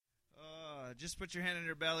Just put your hand in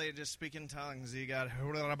your belly and just speak in tongues. You got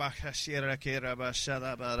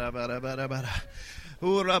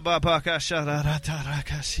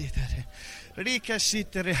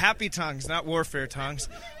happy tongues, not warfare tongues.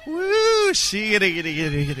 Woo!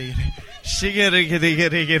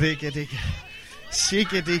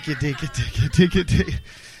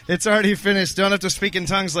 It's already finished. Don't have to speak in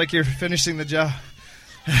tongues like you're finishing the job.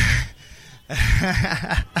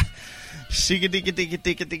 We thank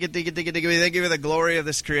you for the glory of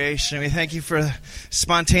this creation. We thank you for the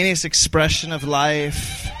spontaneous expression of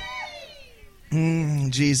life.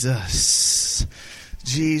 Jesus.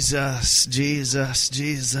 Jesus, Jesus,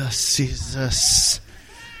 Jesus, Jesus,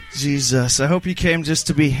 Jesus. I hope you came just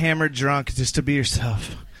to be hammered drunk, just to be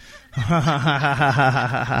yourself.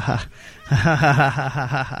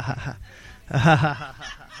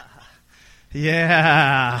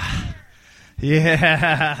 Yeah.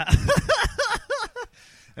 Yeah.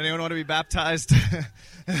 Anyone want to be baptized?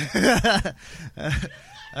 I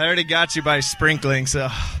already got you by sprinkling, so.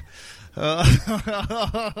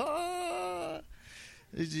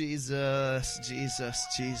 Jesus, Jesus,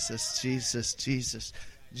 Jesus, Jesus, Jesus,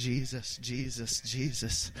 Jesus, Jesus,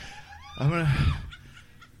 Jesus. I'm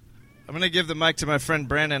gonna give the mic to my friend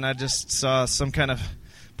Brandon. I just saw some kind of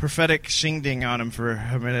prophetic shingding on him for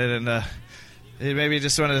a minute, and he maybe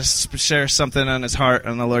just wanted to share something on his heart,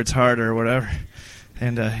 on the Lord's heart, or whatever.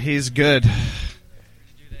 And he's good. Do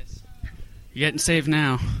this. You're getting saved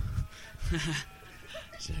now.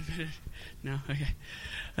 No, okay.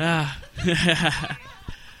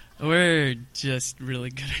 We're just really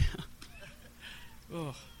good now.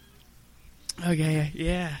 Oh. Okay,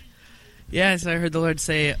 yeah. Yes, I heard the Lord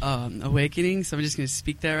say awakening, so I'm just going to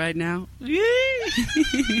speak that right now.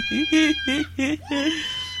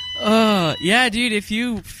 Yeah, dude, if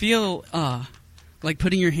you feel like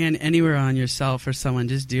putting your hand anywhere on yourself or someone,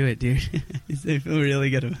 just do it, dude. I feel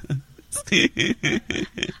really good about it.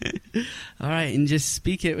 All right, and just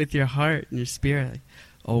speak it with your heart and your spirit. Like,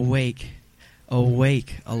 awake,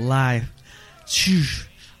 awake, alive.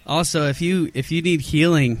 Also, if you need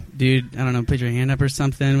healing, dude, I don't know, put your hand up or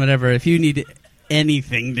something, whatever. If you need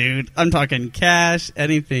anything, dude, I'm talking cash,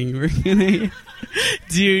 anything. We're gonna,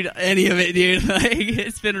 dude, any of it, dude. Like,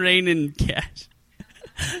 it's been raining cash.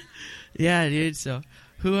 Yeah, dude. So,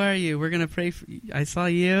 who are you? We're gonna pray for you. I saw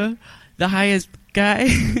you, the highest guy.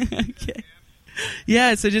 Okay.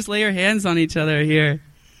 Yeah. So just lay your hands on each other here.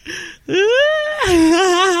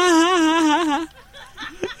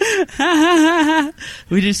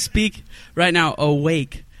 We just speak right now.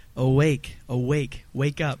 Awake, awake, awake,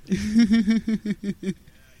 wake up.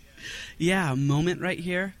 Yeah, a moment right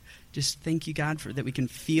here. Just thank you, God, for that we can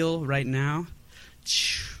feel right now.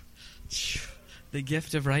 The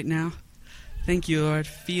gift of right now. Thank you, Lord.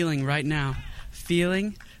 Feeling right now.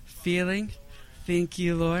 Feeling. Thank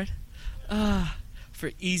you, Lord.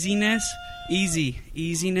 For easiness.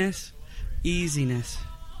 Easiness.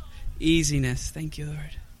 Thank you,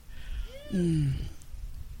 Lord.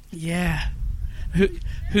 Yeah.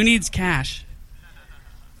 Who needs cash?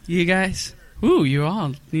 You guys? Ooh, you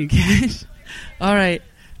all need cash. All right.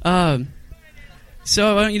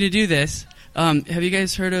 So I want you to do this. Have you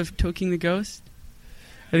guys heard of Toking the Ghost?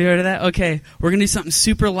 Have you heard of that? Okay. We're going to do something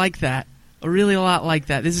super like that. Really a lot like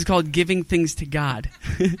that. This is called giving things to God.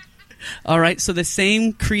 All right. So the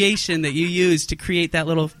same creation that you use to create that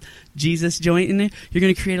little Jesus joint in there, you're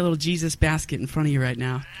going to create a little Jesus basket in front of you right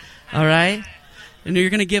now. All right. And you're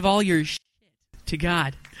going to give all your shit to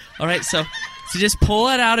God. All right. So just pull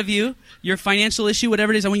it out of you, your financial issue,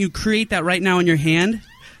 whatever it is. I want you to create that right now in your hand.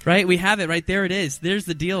 Right. We have it right there. It is. There's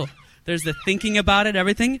the deal. There's the thinking about it,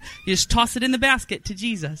 everything. You just toss it in the basket to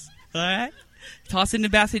Jesus. All right? Toss it in the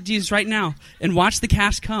basket to Jesus right now. And watch the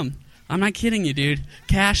cash come. I'm not kidding you, dude.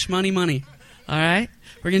 Cash, money. All right?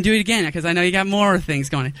 We're going to do it again because I know you got more things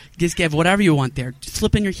going. Just give whatever you want there. Just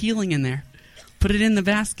slip in your healing in there. Put it in the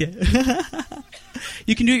basket.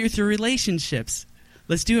 You can do it through relationships.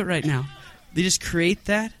 Let's do it right now. They just create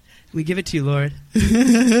that. And we give it to you, Lord.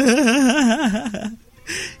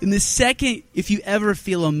 In the second, if you ever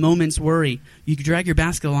feel a moment's worry, you can drag your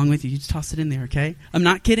basket along with you. You just toss it in there, okay? I'm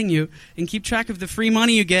not kidding you. And keep track of the free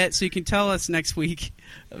money you get so you can tell us next week.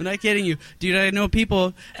 I'm not kidding you. Dude, I know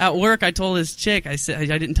people at work. I told this chick, I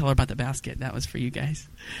said I didn't tell her about the basket. That was for you guys.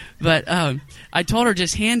 But I told her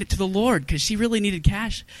just hand it to the Lord because she really needed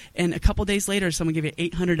cash. And a couple days later, someone gave you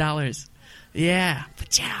 $800. Yeah.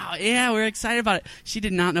 Yeah, we're excited about it. She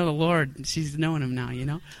did not know the Lord. She's knowing him now, you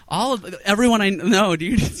know? Everyone I know,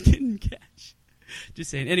 dude, is getting cash.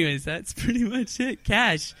 Just saying. Anyways, that's pretty much it.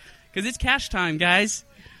 Cash. Because it's cash time, guys.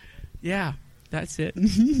 Yeah, that's it.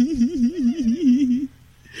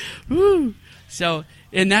 Woo. So,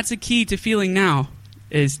 and that's a key to feeling now,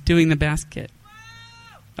 is doing the basket.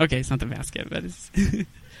 Okay, it's not the basket, but it's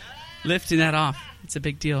lifting that off. It's a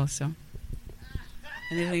big deal, so.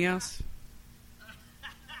 Anything else?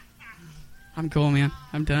 I'm cool, man.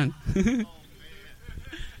 I'm done.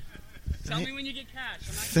 Tell me when you get cash.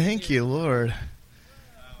 Thank you, Lord.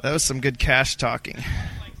 That was some good cash talking.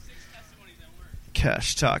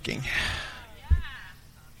 Cash talking.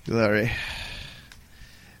 Glory.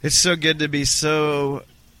 It's so good to be so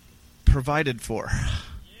provided for.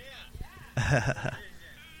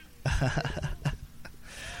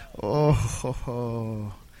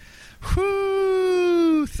 Oh.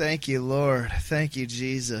 Whoo. Thank you, Lord. Thank you,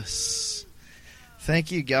 Jesus.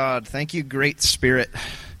 Thank you, God. Thank you, Great Spirit.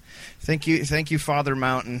 Thank you, Father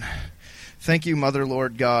Mountain. Thank you, Mother,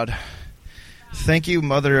 Lord God. Thank you,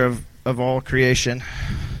 Mother of all creation.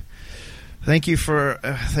 Thank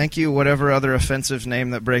you, whatever other offensive name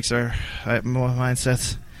that breaks our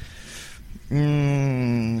mindsets.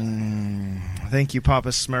 Thank you, Papa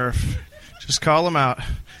Smurf. Just call him out.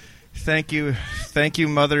 Thank you,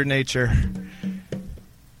 Mother Nature.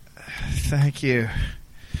 Thank you,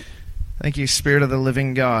 Spirit of the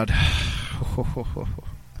Living God.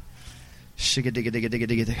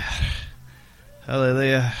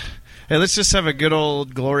 Hallelujah. Hey, let's just have a good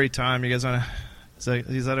old glory time. You guys wanna?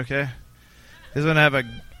 Is that okay? You guys wanna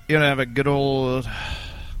have a good old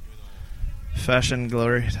fashioned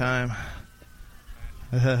glory time?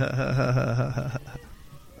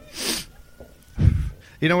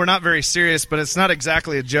 We're not very serious, but it's not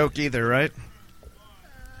exactly a joke either, right?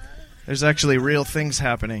 There's actually real things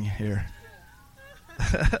happening here.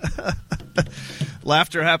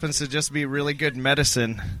 Laughter happens to just be really good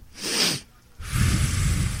medicine.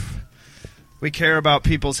 We care about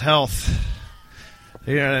people's health.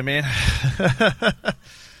 You know what I mean?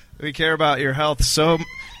 We care about your health so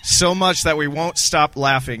much that we won't stop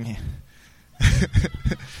laughing.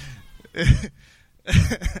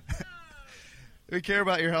 We care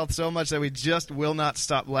about your health so much that we just will not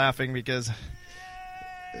stop laughing because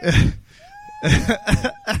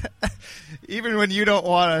even when you don't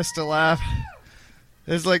want us to laugh,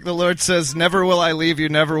 it's like the Lord says, never will I leave you,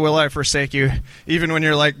 never will I forsake you. Even when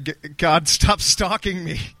you're like, God, stop stalking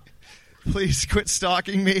me. Please quit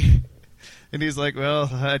stalking me. And he's like, well,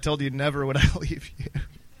 I told you never would I leave you.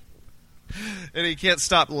 And he can't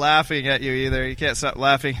stop laughing at you either. He can't stop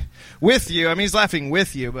laughing with you. I mean, he's laughing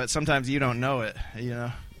with you, but sometimes you don't know it,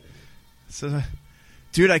 So,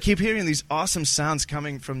 dude, I keep hearing these awesome sounds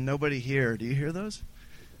coming from nobody here. Do you hear those?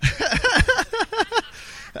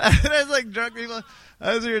 There's like drunk people.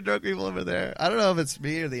 I was hearing drunk people over there. I don't know if it's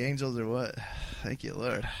me or the angels or what. Thank you,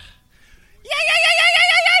 Lord.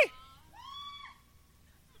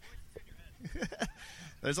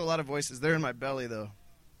 There's a lot of voices. They're in my belly, though.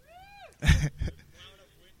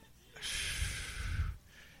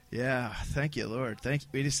 Yeah, thank you, Lord.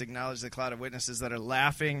 We just acknowledge the cloud of witnesses that are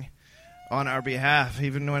laughing on our behalf,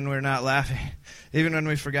 even when we're not laughing, even when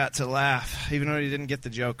we forgot to laugh, even when we didn't get the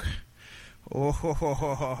joke.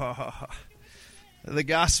 Oh, the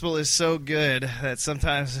gospel is so good that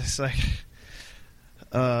sometimes it's like,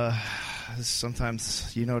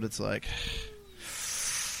 sometimes you know what it's like.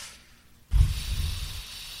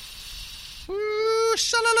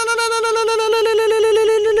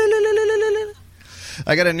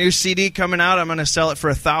 I got a new CD coming out. I'm going to sell it for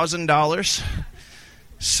 $1,000.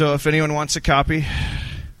 So if anyone wants a copy,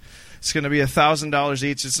 it's going to be $1,000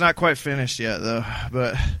 each. It's not quite finished yet, though,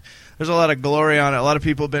 but there's a lot of glory on it. A lot of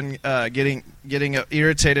people have been getting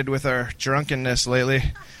irritated with our drunkenness lately,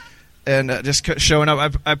 and just showing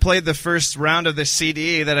up. I played the first round of the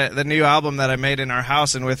CD, the new album that I made in our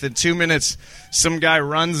house, and within 2 minutes, some guy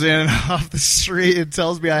runs in off the street and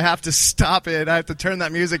tells me I have to stop it. I have to turn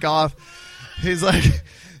that music off. He's like,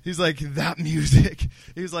 that music.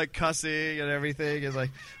 He's like cussing and everything. He's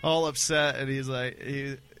like all upset, and he's like,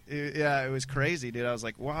 yeah, it was crazy, dude. I was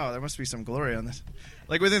like, wow, there must be some glory on this.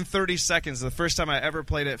 Like within 30 seconds, the first time I ever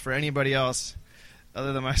played it for anybody else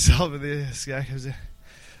other than myself, and this guy comes in.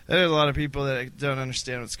 There's a lot of people that don't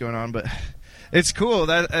understand what's going on, but it's cool.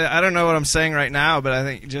 That I don't know what I'm saying right now, but I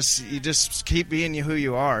think you just keep being who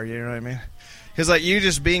you are. You know what I mean? Because like you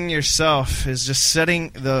just being yourself is just setting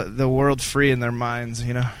the world free in their minds.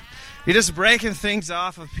 You're just breaking things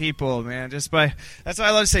off of people, man. That's why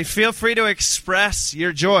I love to say, feel free to express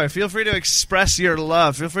your joy. Feel free to express your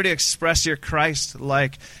love. Feel free to express your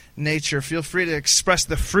Christ-like nature. Feel free to express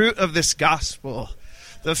the fruit of this gospel.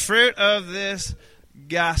 The fruit of this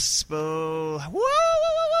gospel. Woo, woo, woo,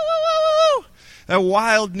 woo, woo. A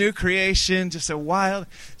wild new creation, the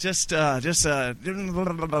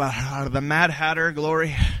Mad Hatter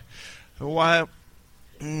glory.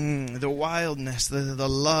 The wildness, the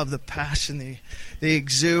love, the passion, the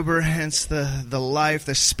exuberance, the life,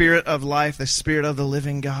 the spirit of life, the spirit of the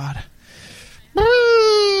living God.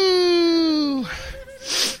 Woo!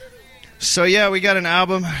 So yeah, we got an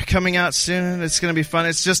album coming out soon. It's going to be fun.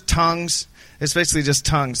 It's just tongues. It's basically just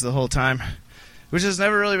tongues the whole time, which has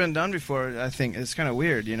never really been done before. I think it's kind of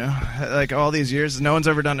weird, you know? Like all these years, no one's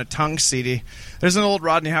ever done a tongue CD. There's an old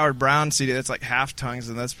Rodney Howard-Browne CD that's like half tongues,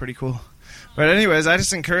 and that's pretty cool. But anyways, I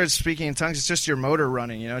just encourage speaking in tongues. It's just your motor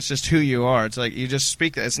running, you know? It's just who you are. It's like you just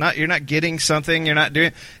speak that. You're not getting something. You're not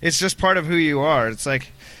doing. It's just part of who you are. It's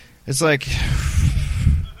like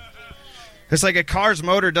a car's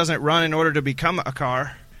motor doesn't run in order to become a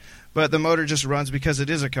car, but the motor just runs because it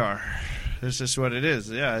is a car. That's just what it is.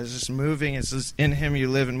 Yeah, it's just moving. It's just in Him you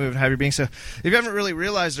live and move and have your being. So if you haven't really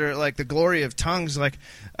realized like the glory of tongues, like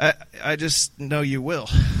I just know you will.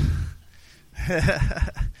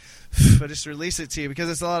 But just release it to you because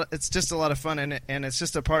it's just a lot of fun, and it's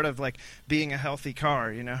just a part of like being a healthy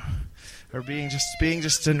car, you know, or being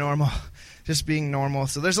just a normal. Just being normal.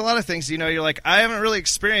 So there's a lot of things, you know, you're like, I haven't really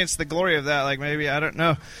experienced the glory of that. Like maybe, I don't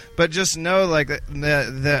know. But just know like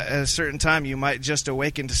that at a certain time you might just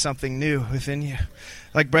awaken to something new within you.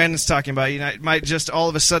 Like Brandon's talking about, you know, it might just all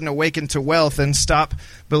of a sudden awaken to wealth and stop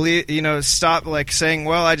like saying,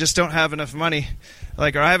 well, I just don't have enough money.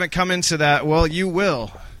 Like, or I haven't come into that. Well, you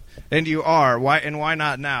will. And you are. Why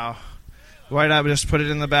not now? Why not just put it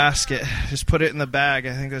in the basket? Just put it in the bag.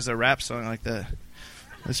 I think there's a rap song like that.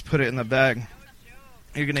 Let's put it in the bag.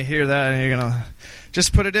 You're going to hear that, and you're going to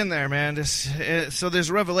just put it in there, man. So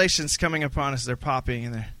there's revelations coming upon us. They're popping,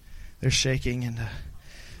 and they're shaking. And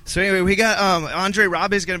so anyway, we got Andre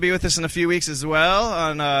Rabe is going to be with us in a few weeks as well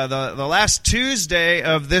on the last Tuesday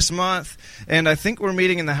of this month. And I think we're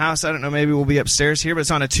meeting in the house. I don't know, maybe we'll be upstairs here, but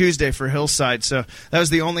it's on a Tuesday for Hillside. So that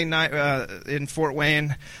was the only night in Fort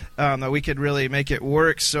Wayne that we could really make it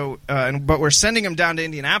work. So, but we're sending them down to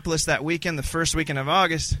Indianapolis that weekend, the first weekend of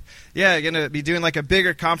August. Yeah, going to be doing like a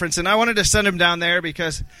bigger conference. And I wanted to send them down there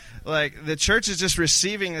because like the church is just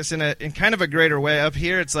receiving this in kind of a greater way. Up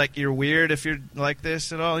here, it's like you're weird if you're like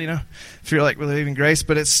this at all, you know, if you're like believing grace.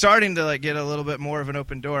 But it's starting to like get a little bit more of an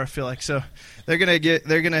open door, I feel like. So they're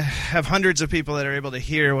gonna have hundreds of people that are able to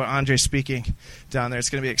hear what Andre's speaking down there.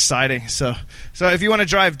 It's gonna be exciting. So if you want to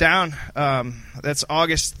drive down, that's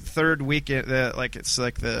August 3rd weekend. It's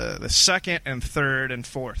like the 2nd and 3rd and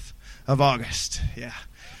 4th of August. Yeah.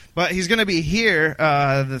 But he's going to be here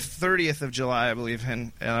the 30th of July, I believe,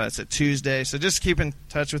 and it's a Tuesday. So just keep in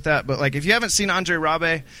touch with that. But like, if you haven't seen Andre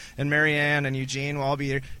Rabe and Marianne and Eugene will all be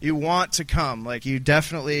here, you want to come. Like, you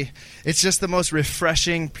definitely, it's just the most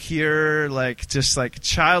refreshing, pure, like just like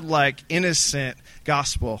childlike, innocent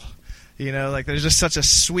gospel. You know, like there's just such a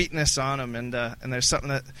sweetness on them, and there's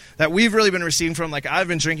something that we've really been receiving from, like I've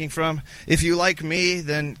been drinking from. If you like me,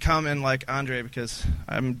 then come and like Andre, because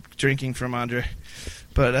I'm drinking from Andre.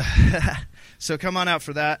 But so come on out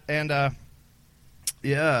for that, and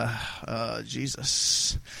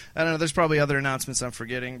Jesus. I don't know, there's probably other announcements I'm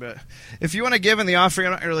forgetting, but if you want to give in the offering,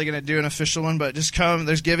 I'm not really going to do an official one, but just come.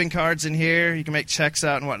 There's giving cards in here. You can make checks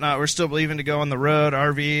out and whatnot. We're still believing to go on the road,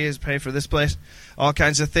 RVs, pay for this place, all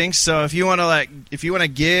kinds of things. So if you want to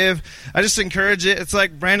give, I just encourage it. It's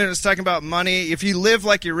like Brandon was talking about money. If you live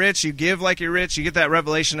like you're rich, you give like you're rich, you get that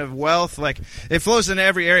revelation of wealth. Like, it flows into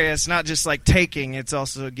every area. It's not just like taking, it's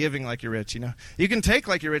also giving like you're rich, you know. You can take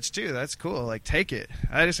like you're rich too. That's cool. Like, take it.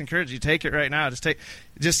 I just encourage you, take it right now.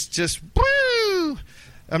 Just woo!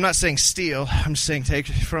 I'm not saying steal. I'm just saying take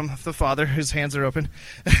it from the Father, whose hands are open.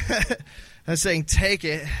 I'm saying take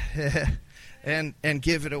it and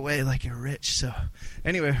give it away like you're rich. So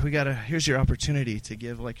anyway, here's your opportunity to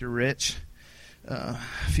give like you're rich.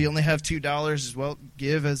 If you only have $2 as well,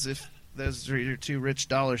 give as if those are your $2 rich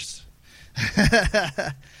dollars.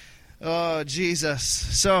 Oh, Jesus.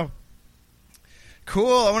 So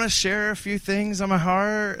cool. I want to share a few things on my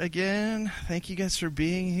heart again. Thank you guys for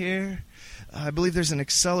being here. I believe there's an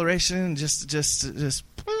acceleration, just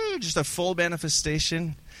a full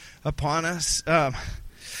manifestation upon us. I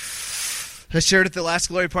shared at the last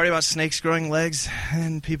Glory Party about snakes growing legs,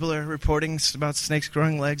 and people are reporting about snakes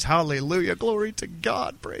growing legs. Hallelujah. Glory to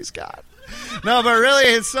God. Praise God. No, but really,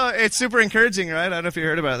 it's super encouraging, right? I don't know if you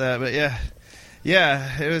heard about that, but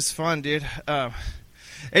yeah, it was fun, dude.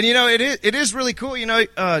 And, you know, it is really cool, you know,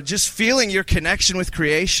 just feeling your connection with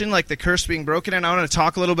creation, like the curse being broken. And I want to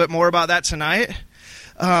talk a little bit more about that tonight.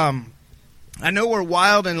 I know we're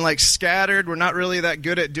wild and, like, scattered. We're not really that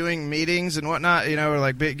good at doing meetings and whatnot. You know, we're,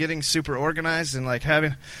 like, getting super organized and, like,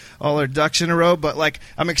 having all our ducks in a row. But like,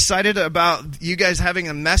 I'm excited about you guys having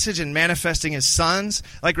a message and manifesting as sons,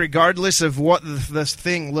 like regardless of what this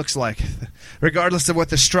thing looks like, regardless of what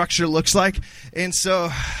the structure looks like. And so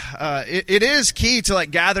it is key to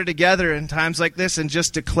like gather together in times like this and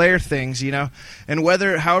just declare things, you know. And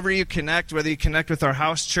however you connect, whether you connect with our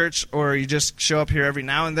house church or you just show up here every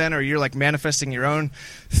now and then, or you're like manifesting your own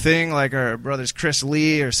thing, like our brothers Chris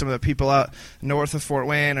Lee or some of the people out north of Fort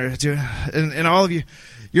Wayne, and all of you,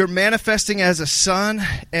 you're manifesting as a son.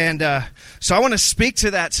 And so I want to speak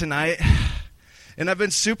to that tonight. And I've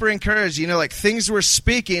been super encouraged, you know, like things we're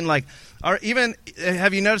speaking, like,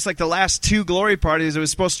 have you noticed like the last 2 glory parties, it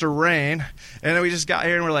was supposed to rain, and then we just got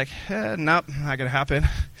here and we're like, nope, not going to happen.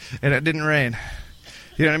 And it didn't rain.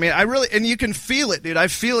 You know what I mean? And you can feel it, dude. I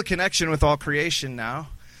feel a connection with all creation now,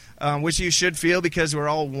 which you should feel because we're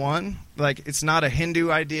all one. Like, it's not a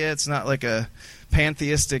Hindu idea. It's not like a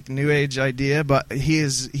pantheistic New Age idea, but he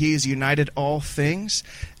is united all things.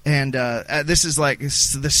 And this is like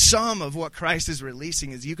the sum of what Christ is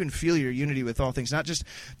releasing is you can feel your unity with all things, not just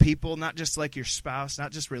people, not just like your spouse,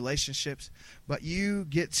 not just relationships, but you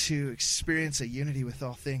get to experience a unity with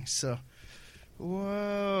all things. So,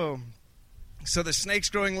 whoa. So the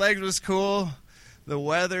snakes growing legs was cool. The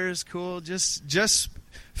weather's cool. Just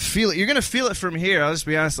feel it. You're gonna feel it from here. I'll just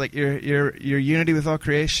be honest. Like your unity with all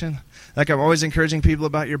creation. Like I'm always encouraging people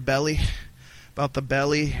about your belly, about the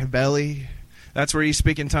belly. That's where you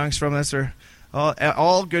speak in tongues from. That's where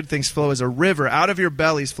all good things flow as a river. Out of your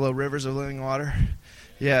bellies flow rivers of living water.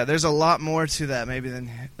 Yeah, there's a lot more to that. Maybe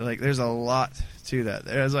than like there's a lot to that.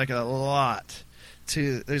 There's like a lot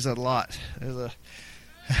to. There's a lot. There's a.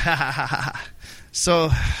 So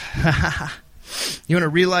you want to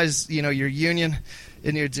realize, you know, your union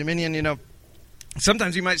and your dominion. You know,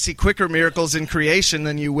 sometimes you might see quicker miracles in creation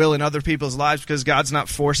than you will in other people's lives because God's not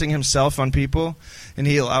forcing himself on people and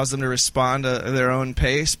he allows them to respond to their own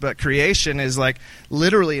pace. But creation is like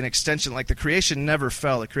literally an extension. Like the creation never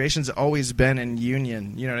fell. The creation's always been in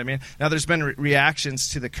union. You know what I mean? Now there's been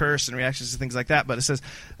reactions to the curse and reactions to things like that. But it says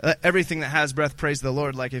everything that has breath, praise the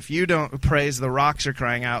Lord. Like if you don't praise, the rocks are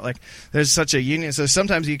crying out. Like there's such a union. So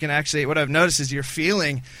sometimes you can actually, what I've noticed is you're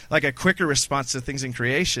feeling like a quicker response to things in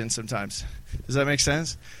creation sometimes. Does that make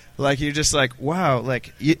sense? Like you're just like, wow,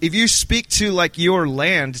 like if you speak to like your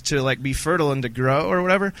land to like be fertile and to grow or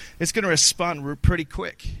whatever, it's going to respond pretty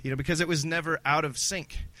quick, you know, because it was never out of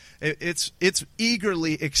sync. It's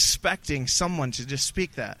eagerly expecting someone to just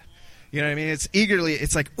speak that. You know what I mean?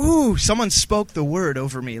 It's like, ooh, someone spoke the word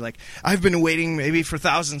over me. Like, I've been waiting maybe for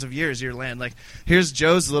thousands of years, your land. Like, here's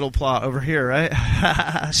Joe's little plot over here, right?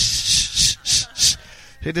 Shh, shh, shh.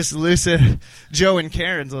 It just lucid Joe and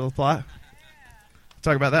Karen's little plot.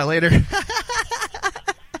 Talk about that later.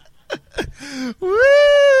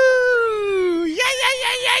 Woo! Yeah.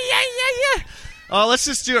 Oh, let's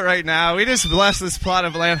just do it right now. We just bless this plot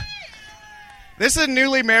of land. This is a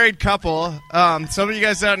newly married couple. Some of you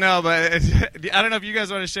guys don't know, but I don't know if you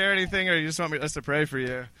guys want to share anything or you just want us to pray for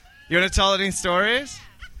you. You want to tell any stories?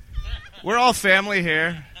 We're all family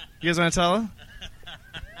here. You guys want to tell them?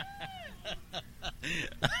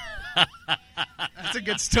 That's a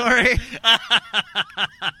good story.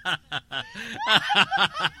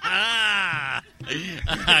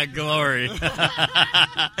 Glory.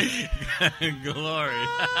 Glory.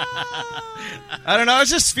 I don't know. I was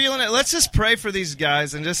just feeling it. Let's just pray for these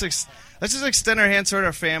guys and let's just extend our hands toward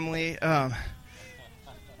our family. I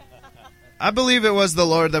believe it was the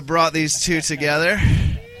Lord that brought these two together.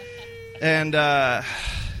 And the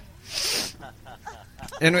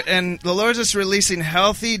Lord's just releasing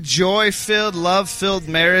healthy, joy-filled, love-filled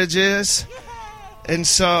marriages. And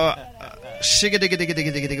so,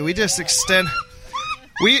 we just extend.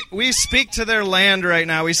 We speak to their land right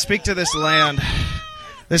now. We speak to this land.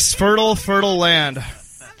 This fertile land.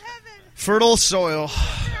 Fertile soil.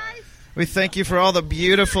 We thank you for all the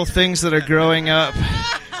beautiful things that are growing up.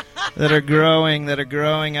 That are growing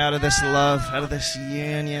out of this love, out of this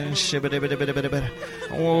union.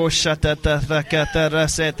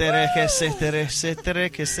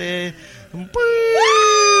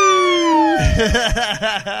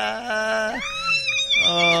 Oh,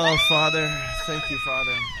 oh, Father, thank you,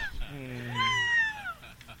 Father.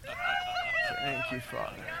 Thank you,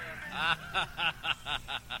 Father.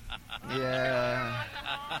 Yeah.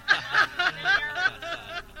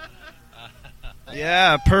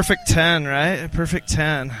 Yeah, perfect 10, right? Perfect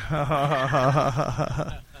 10.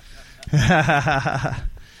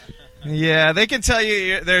 Yeah, they can tell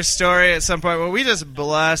you their story at some point. Well, we just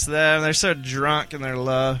bless them. They're so drunk in their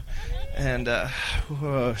love. And,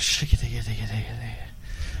 whoa,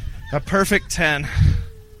 a perfect 10.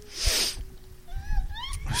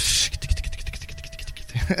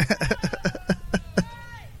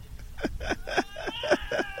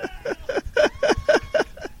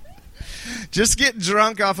 Just get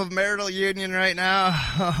drunk off of marital union right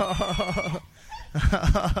now.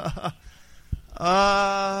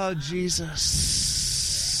 Oh, Jesus.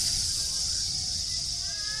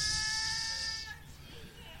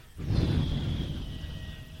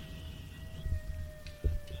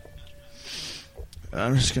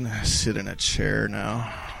 I'm just going to sit in a chair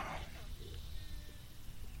now.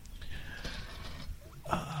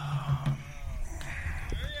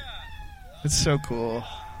 It's so cool.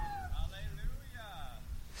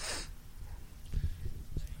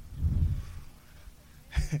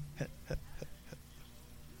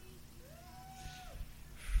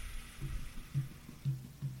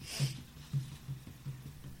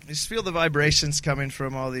 Just feel the vibrations coming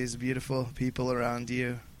from all these beautiful people around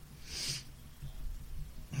you.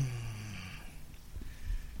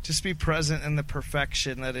 Just be present in the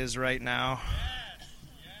perfection that is right now.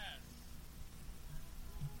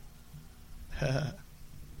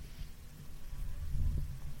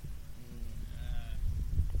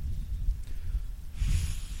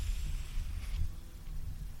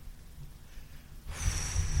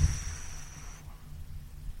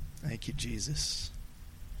 Thank you, Jesus.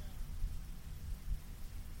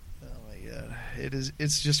 Oh my God.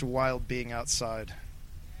 It's just wild being outside.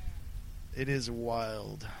 It is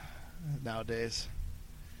wild nowadays.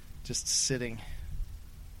 Just sitting.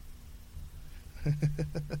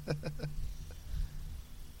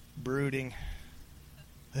 Brooding.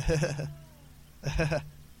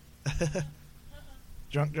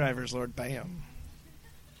 Drunk drivers, Lord, bam.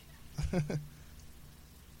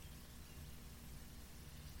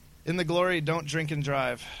 In the glory, don't drink and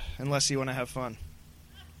drive unless you want to have fun.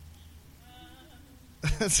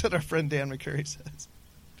 That's what our friend Dan McCurry says.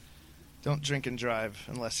 Don't drink and drive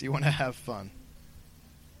unless you want to have fun.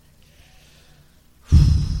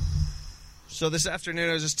 So this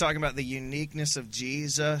afternoon I was just talking about the uniqueness of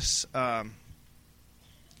Jesus.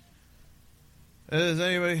 Is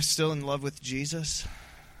anybody still in love with Jesus?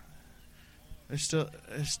 I still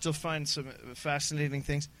find some fascinating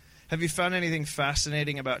things. Have you found anything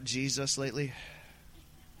fascinating about Jesus lately?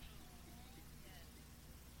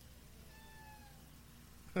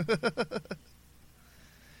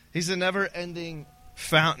 He's a never-ending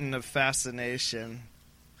fountain of fascination.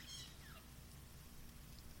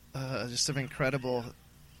 Just some incredible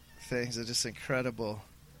things, just incredible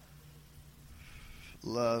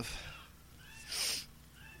love.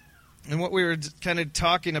 And what we were kind of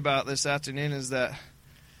talking about this afternoon is that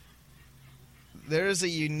there is a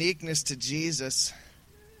uniqueness to Jesus.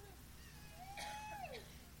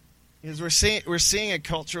 Because we're seeing a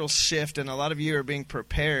cultural shift, and a lot of you are being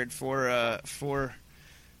prepared to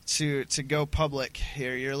go public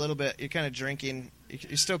here. You're kind of drinking.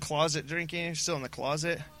 You're still closet drinking. You're still in the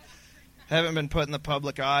closet. Haven't been put in the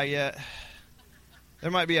public eye yet. There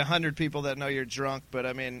might be 100 people that know you're drunk, but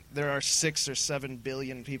I mean, there are 6 or 7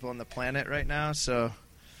 billion people on the planet right now. So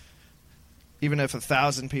even if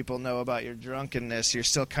 1,000 people know about your drunkenness, you're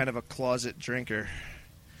still kind of a closet drinker.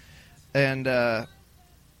 And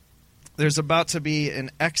there's about to be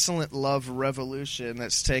an excellent love revolution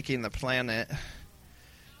that's taking the planet.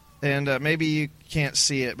 And maybe you can't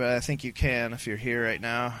see it, but I think you can if you're here right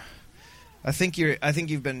now. I think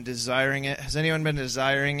you've been desiring it. Has anyone been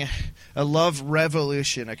desiring a love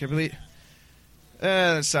revolution? A complete.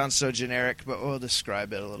 That sounds so generic, but we'll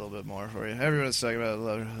describe it a little bit more for you. Everyone's talking about a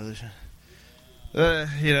love revolution.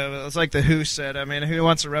 It's like the Who said. I mean, who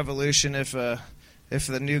wants a revolution if the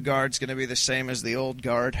new guard's going to be the same as the old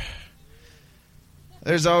guard?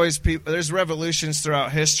 There's always people. There's revolutions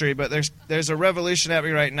throughout history, but there's a revolution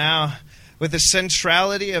happening right now with the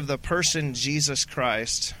centrality of the person Jesus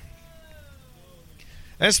Christ.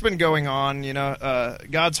 And it's been going on.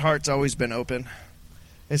 God's heart's always been open.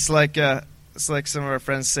 It's like some of our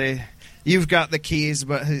friends say, "You've got the keys,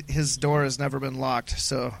 but His door has never been locked."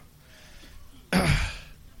 So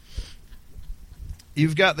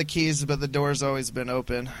you've got the keys, but the door's always been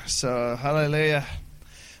open. So hallelujah.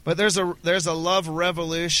 But there's a love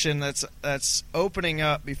revolution that's opening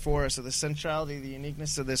up before us of the centrality, the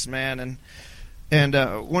uniqueness of this man, and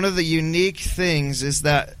one of the unique things is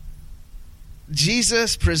that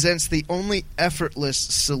Jesus presents the only effortless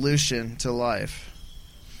solution to life.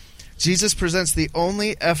 Jesus presents the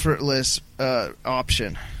only effortless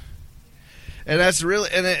option, and that's really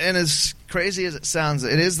and as crazy as it sounds,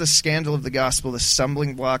 it is the scandal of the gospel, the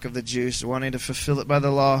stumbling block of the Jews wanting to fulfill it by the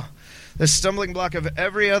law. The stumbling block of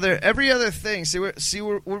every other thing.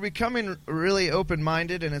 We're becoming really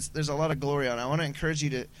open-minded, and there's a lot of glory on it. I want to encourage you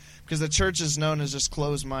to, because the church is known as just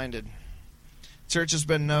closed-minded. church has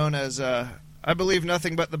been known as, I believe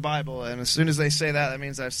nothing but the Bible, and as soon as they say that, that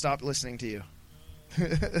means I've stopped listening to you.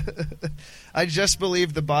 I just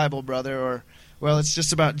believe the Bible, brother, or, well, it's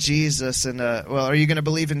just about Jesus, and, well, are you going to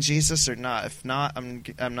believe in Jesus or not? If not, I'm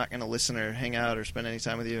not going to listen or hang out or spend any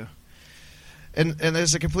time with you. And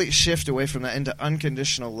there's a complete shift away from that into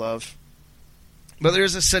unconditional love. But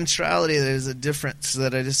there's a centrality, there's a difference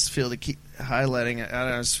that I just feel to keep highlighting. I don't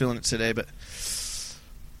know, I was feeling it today, but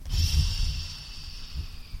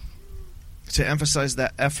to emphasize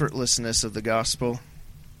that effortlessness of the gospel.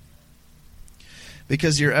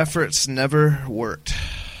 Because your efforts never worked.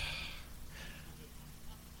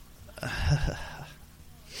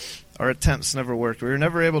 Our attempts never worked. We were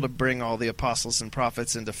never able to bring all the apostles and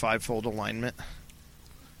prophets into fivefold alignment.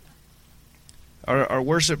 Our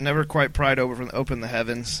worship never quite pried open the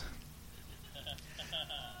heavens.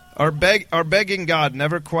 Our begging God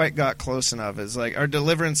never quite got close enough. It's like our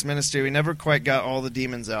deliverance ministry, we never quite got all the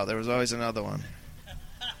demons out. There was always another one.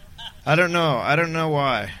 I don't know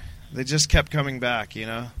why. They just kept coming back, you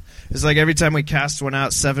know. It's like every time we cast one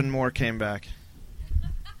out, 7 more came back.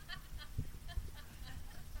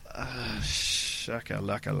 Shaka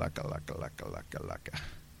laka laka laka laka laka laka.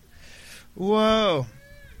 Whoa.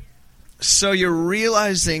 So you're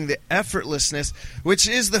realizing the effortlessness, which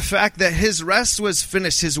is the fact that his rest was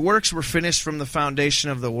finished. His works were finished from the foundation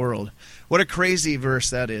of the world. What a crazy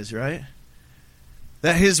verse that is, right?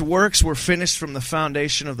 That his works were finished from the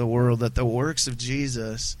foundation of the world, that the works of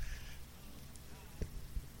Jesus.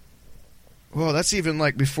 Whoa, that's even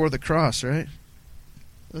like before the cross, right?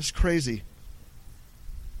 That's crazy.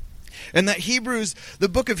 And that the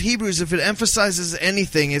book of Hebrews, if it emphasizes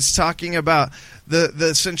anything, it's talking about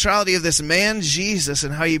the centrality of this man, Jesus,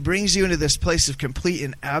 and how he brings you into this place of complete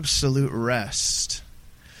and absolute rest.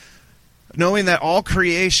 Knowing that all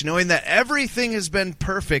creation, knowing that everything has been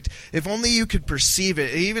perfect, if only you could perceive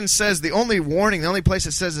it. It even says the only warning, the only place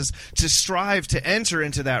it says is to strive to enter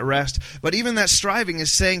into that rest. But even that striving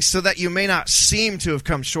is saying so that you may not seem to have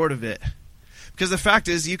come short of it. Because the fact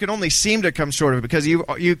is, you can only seem to come short of it because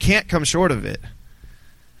you can't come short of it.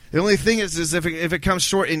 The only thing is if it comes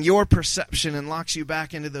short in your perception and locks you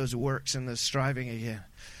back into those works and the striving again.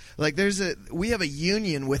 Like we have a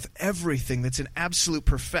union with everything that's in absolute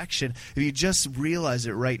perfection if you just realize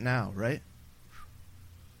it right now, right?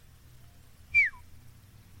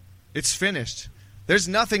 It's finished. There's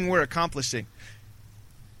nothing we're accomplishing.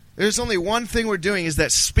 There's only one thing we're doing, is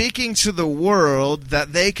that speaking to the world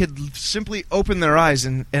that they could simply open their eyes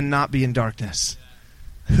and not be in darkness.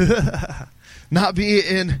 Not be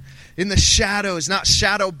in the shadows, not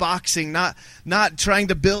shadow boxing, not trying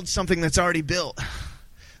to build something that's already built.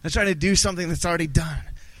 Not trying to do something that's already done.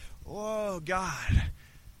 Oh, God.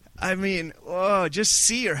 I mean, just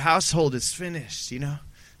see your household is finished, you know.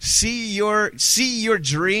 See your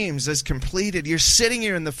dreams as completed. You're sitting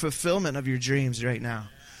here in the fulfillment of your dreams right now.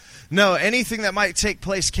 No, anything that might take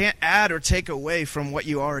place can't add or take away from what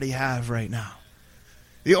you already have right now.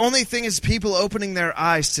 The only thing is people opening their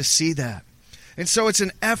eyes to see that. And so it's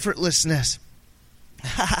an effortlessness.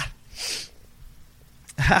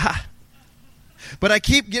 But I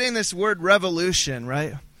keep getting this word revolution,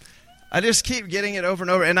 right? I just keep getting it over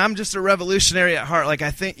and over. And I'm just a revolutionary at heart. Like,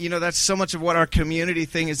 I think, you know, that's so much of what our community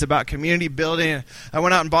thing is about, community building. I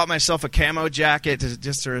went out and bought myself a camo jacket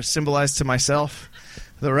just to symbolize to myself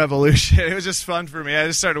the revolution. It was just fun for me. I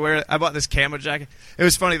just started wearing it. I bought this camo jacket. It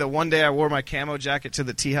was funny that one day I wore my camo jacket to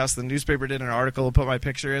the tea house. The newspaper did an article and put my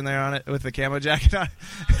picture in there on it with the camo jacket on.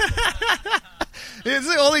 It's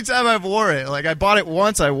the only time I've wore it. Like, I bought it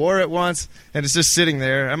once, I wore it once, and it's just sitting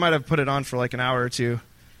there. I might have put it on for like an hour or two.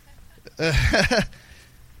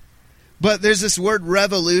 But there's this word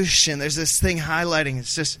revolution. There's this thing highlighting.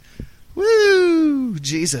 It's just, woo,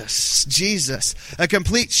 Jesus. A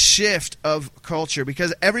complete shift of culture,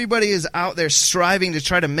 because everybody is out there striving to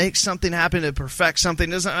try to make something happen, to perfect something.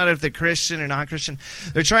 It doesn't matter if they're Christian or non-Christian.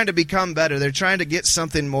 They're trying to become better. They're trying to get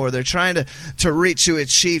something more. They're trying to reach, to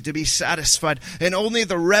achieve, to be satisfied. And only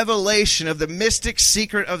the revelation of the mystic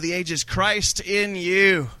secret of the ages, Christ in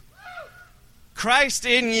you. Christ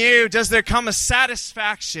in you. Does there come a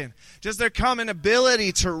satisfaction? Does there come an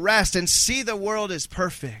ability to rest and see the world as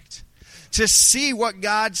perfect? To see what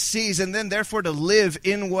God sees, and then therefore to live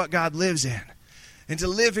in what God lives in. And to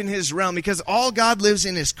live in his realm, because all God lives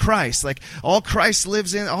in is Christ. Like, all Christ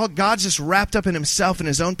lives in, all God's just wrapped up in himself and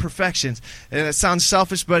his own perfections. And it sounds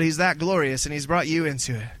selfish, but he's that glorious, and he's brought you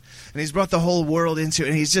into it. And he's brought the whole world into it.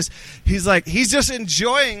 And he's just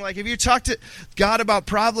enjoying. Like, if you talk to God about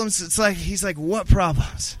problems, it's like, he's like, what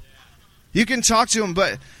problems? You can talk to him,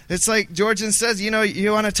 but it's like Georgian says,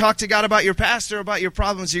 you want to talk to God about your past or about your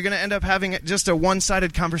problems, you're going to end up having just a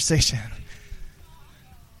one-sided conversation.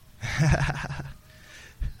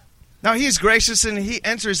 Now, he's gracious and he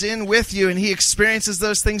enters in with you and he experiences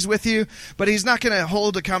those things with you, but he's not going to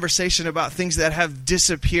hold a conversation about things that have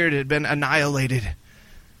disappeared and been annihilated.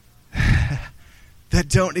 That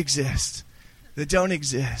don't exist. That don't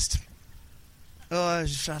exist. Oh,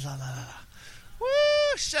 just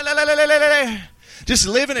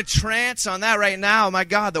live in a trance on that right now. My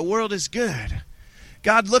God, the world is good.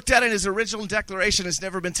 God looked at it, his original declaration has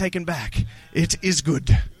never been taken back. It is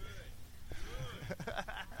good.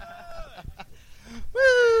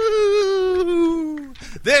 Woo!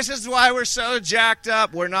 This is why we're so jacked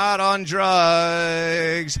up. We're not on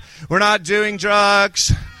drugs. We're not doing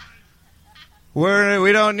drugs.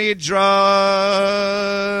 We don't need drugs.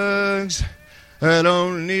 I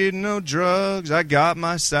don't need no drugs. I got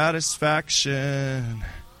my satisfaction.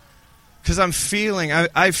 Because I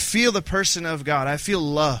feel the person of God. I feel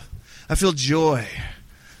love. I feel joy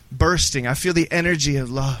bursting. I feel the energy of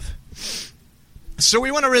love. So we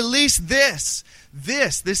want to release this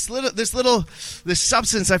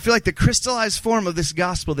substance. I feel like the crystallized form of this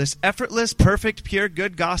gospel, this effortless, perfect, pure,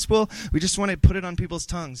 good gospel. We just want to put it on people's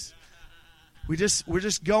tongues. We're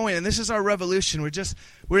just going, and this is our revolution. We're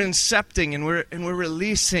incepting, and we're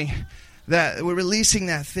releasing that. We're releasing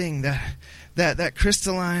that thing, that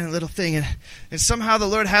crystalline little thing, and somehow the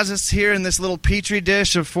Lord has us here in this little petri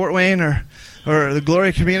dish of Fort Wayne or the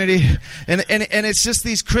Glory community, and it's just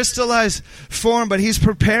these crystallized form. But He's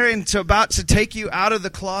preparing about to take you out of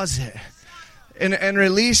the closet and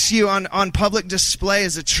release you on public display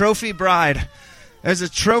as a trophy bride, as a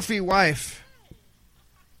trophy wife.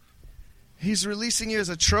 He's releasing you as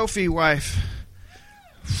a trophy wife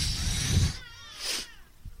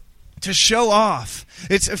to show off.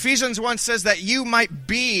 It's Ephesians 1 says that you might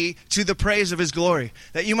be to the praise of His glory,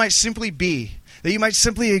 that you might simply be, that you might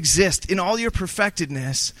simply exist in all your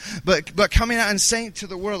perfectedness, but coming out and saying to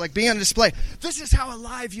the world, like being on display, this is how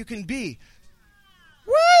alive you can be.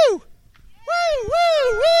 Woo! Woo!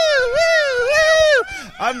 Woo! Woo! Woo!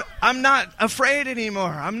 Woo! I'm not afraid anymore.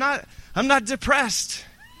 I'm not depressed.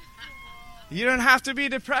 You don't have to be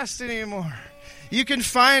depressed anymore. You can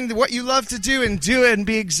find what you love to do and do it and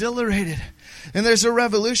be exhilarated. And there's a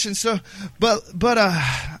revolution. So, but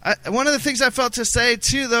one of the things I felt to say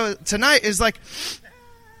too, though, tonight is like,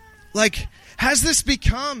 has this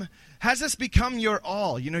become your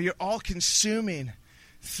all? Your all-consuming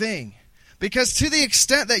thing? Because to the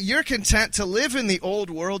extent that you're content to live in the old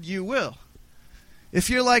world, you will. If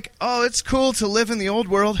you're like, oh, it's cool to live in the old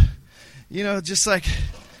world, just like.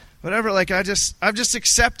 Whatever, like I've just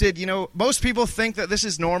accepted, most people think that this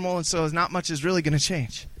is normal and so not much is really going to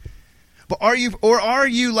change. But are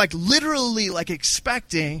you like literally like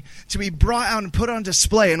expecting to be brought out and put on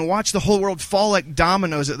display and watch the whole world fall like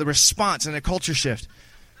dominoes at the response and a culture shift?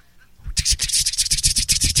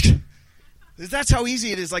 That's how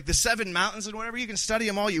easy it is, like the 7 mountains and whatever, you can study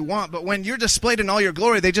them all you want, but when you're displayed in all your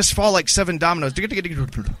glory, they just fall like 7 dominoes.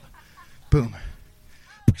 Boom.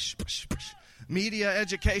 Media,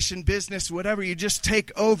 education, business, whatever, you just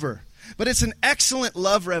take over. But it's an excellent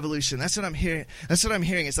love revolution. That's what I'm hearing.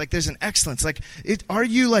 It's like there's an excellence. Like, are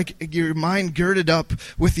you like your mind girded up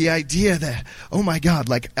with the idea that, oh my God,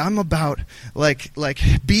 like I'm about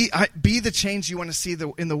be the change you want to see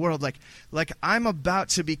in the world. Like I'm about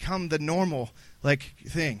to become the normal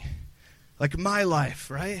thing, like my life,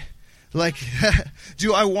 right? Like,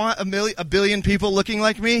 do I want a billion people looking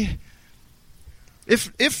like me?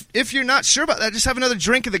 If you're not sure about that, just have another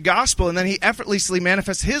drink of the gospel, and then He effortlessly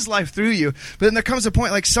manifests His life through you. But then there comes a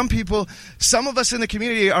point, like some of us in the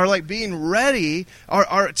community are like being ready,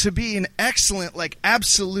 are to be an excellent, like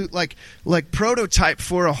absolute, like prototype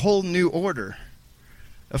for a whole new order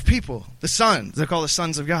of people. The sons, they're called the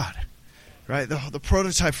sons of God, right? The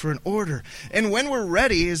prototype for an order. And when we're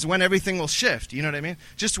ready is when everything will shift. You know what I mean?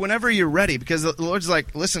 Just whenever you're ready, because the Lord's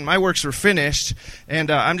like, listen, my works are finished,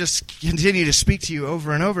 and I'm just continue to speak to you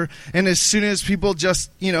over and over. And as soon as people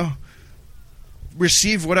just,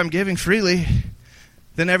 receive what I'm giving freely,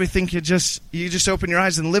 then everything you just open your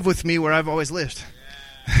eyes and live with me where I've always lived.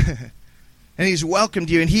 Yeah. And He's welcomed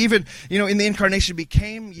you. And He even, in the incarnation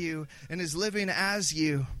became you and is living as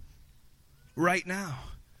you right now.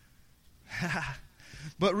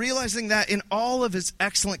 But realizing that in all of His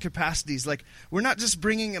excellent capacities, like we're not just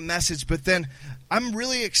bringing a message, but then I'm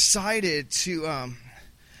really excited to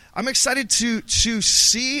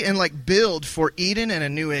see and like build for Eden and a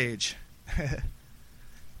new age.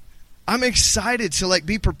 I'm excited to like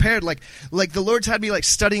be prepared. Like the Lord's had me like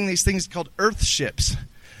studying these things called earth ships.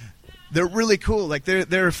 They're really cool. Like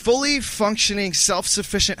they're fully functioning,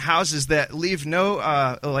 self-sufficient houses that leave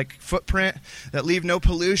no footprint, that leave no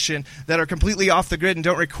pollution, that are completely off the grid and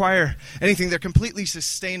don't require anything. They're completely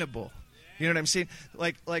sustainable. You know what I'm saying?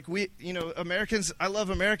 Like we, Americans. I love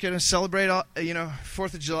America and celebrate,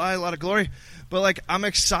 4th of July, a lot of glory. But like I'm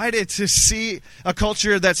excited to see a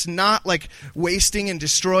culture that's not like wasting and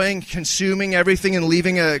destroying, consuming everything and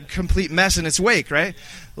leaving a complete mess in its wake. Right?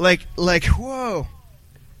 Like whoa.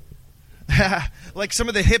 Like some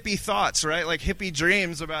of the hippie thoughts, right? Like hippie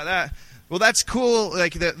dreams about that. Well, that's cool.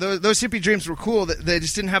 Like those hippie dreams were cool. They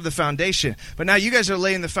just didn't have the foundation. But now you guys are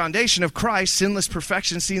laying the foundation of Christ, sinless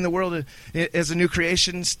perfection, seeing the world as a new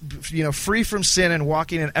creation, free from sin and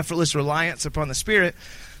walking in effortless reliance upon the Spirit.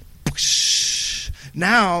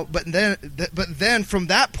 Now, but then from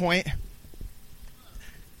that point,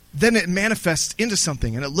 then it manifests into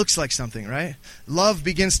something and it looks like something, right? Love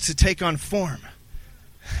begins to take on form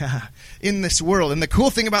in this world. And the cool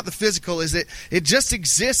thing about the physical is that it just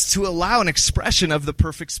exists to allow an expression of the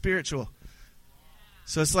perfect spiritual.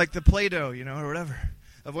 So it's like the Play-Doh, or whatever,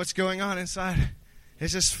 of what's going on inside.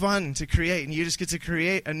 It's just fun to create, and you just get to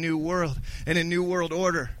create a new world and a new world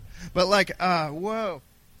order. But whoa.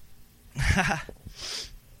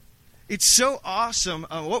 It's so awesome.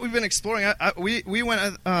 What we've been exploring, we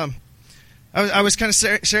went... I was kind of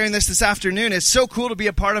sharing this afternoon. It's so cool to be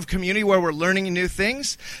a part of a community where we're learning new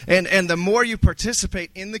things, and the more you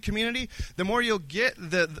participate in the community, the more you'll get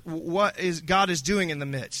what God is doing in the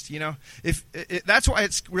midst. That's why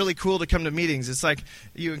it's really cool to come to meetings. It's like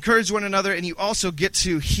you encourage one another, and you also get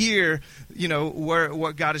to hear,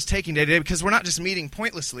 what God is taking day to day, because we're not just meeting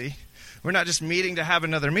pointlessly. We're not just meeting to have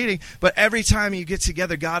another meeting, but every time you get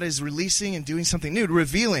together, God is releasing and doing something new,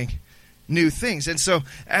 revealing new things. And so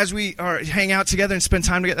as we hang out together and spend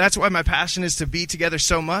time together, that's why my passion is to be together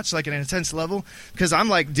so much, like at an intense level, because I'm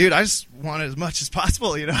like, dude, I just want it as much as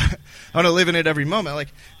possible. I want to live in it every moment.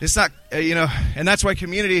 Like it's not, and that's why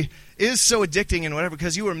community is so addicting and whatever,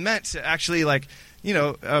 because you were meant to actually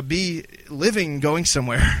be living, going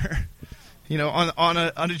somewhere, on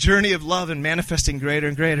a journey of love and manifesting greater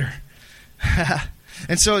and greater.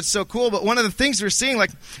 And so it's so cool. But one of the things we're seeing, like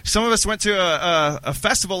some of us went to a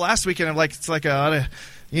festival last weekend of it's like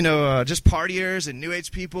just partiers and New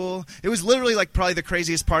Age people. It was literally like probably the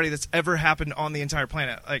craziest party that's ever happened on the entire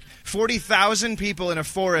planet. Like 40,000 people in a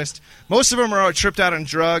forest. Most of them are all tripped out on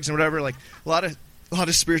drugs and whatever. Like a lot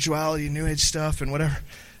of spirituality, New Age stuff and whatever.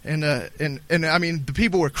 And I mean, the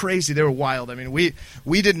people were crazy. They were wild. I mean,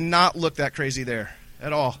 we did not look that crazy there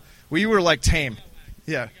at all. We were like tame.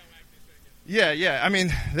 Yeah. Yeah. I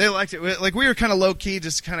mean, they liked it. Like we were kind of low key,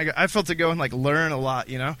 just kind of. I felt to go and like learn a lot,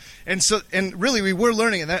 And really, we were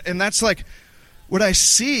learning, and that's like what I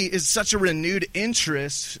see is such a renewed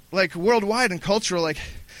interest, like worldwide and cultural. Like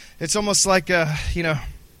it's almost like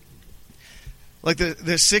like the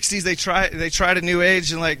 60s, they tried a new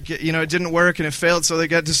age and it didn't work and it failed, so they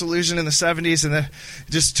got disillusioned in the 70s and then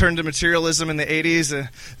just turned to materialism in the 80s.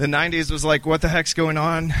 The 90s was like, what the heck's going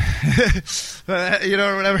on?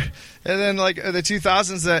 Or whatever. And then like the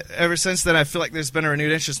 2000s, that ever since then, I feel like there's been a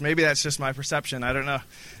renewed interest. Maybe that's just my perception. I don't know.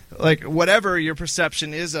 Like whatever your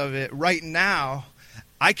perception is of it right now,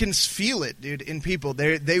 I can feel it, dude, in people.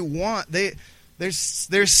 There's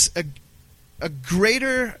a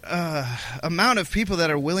greater amount of people that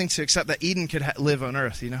are willing to accept that Eden could live on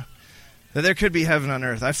earth, that there could be heaven on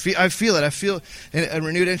earth. I feel it. I feel a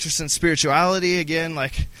renewed interest in spirituality again.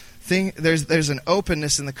 There's an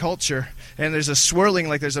openness in the culture, and there's a swirling,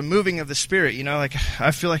 like there's a moving of the Spirit. Like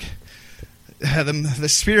I feel like the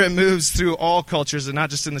Spirit moves through all cultures and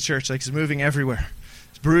not just in the church. Like it's moving everywhere.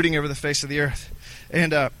 It's brooding over the face of the earth,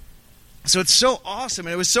 and so it's so awesome,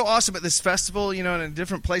 and it was so awesome at this festival, and in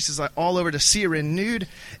different places all over, to see a renewed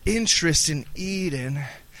interest in Eden,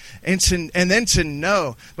 and then to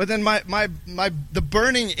know. But then the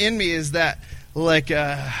burning in me is that,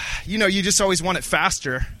 you just always want it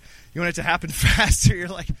faster. You want it to happen faster. You're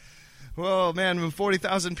like, whoa, man,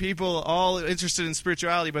 40,000 people all interested in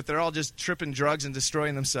spirituality, but they're all just tripping drugs and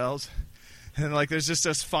destroying themselves. And there's just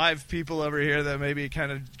us 5 people over here that may be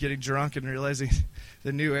kind of getting drunk and realizing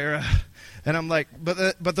the new era. And I'm like,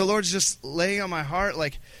 but the Lord's just laying on my heart,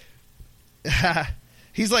 like,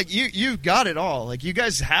 He's like, you've got it all. Like, you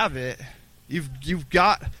guys have it. You've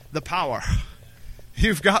got the power.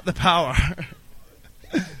 You've got the power.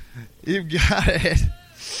 You've got it.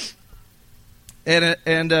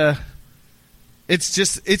 And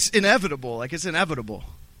it's inevitable. Like, it's inevitable.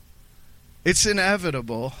 It's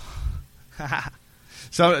inevitable.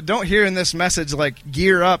 So don't hear in this message, like,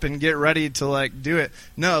 gear up and get ready to, like, do it.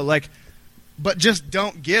 No, like, but just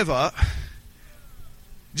don't give up.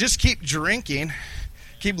 just keep drinking,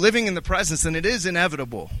 keep living in the presence, and it is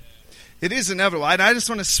inevitable. It is inevitable. And I just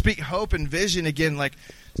want to speak hope and vision again, like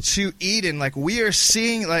to Eden. Like we are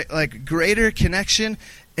seeing like greater connection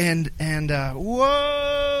and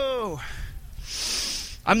whoa.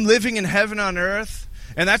 I'm living in heaven on earth,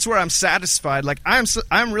 and that's where I'm satisfied. Like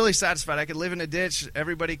I'm really satisfied. I could live in a ditch.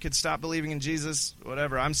 Everybody could stop believing in Jesus,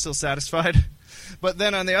 whatever. I'm still satisfied. But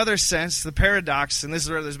then on the other sense, the paradox, and this is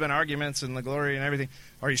where there's been arguments and the glory and everything,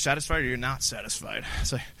 are you satisfied or you're not satisfied?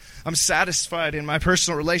 It's like, I'm satisfied in my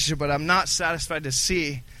personal relationship, but I'm not satisfied to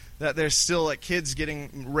see that there's still like kids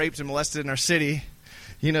getting raped and molested in our city.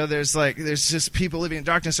 You know, there's just people living in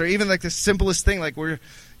darkness, or even like the simplest thing, like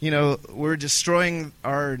we're destroying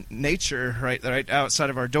our nature right outside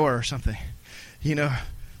of our door or something. You know,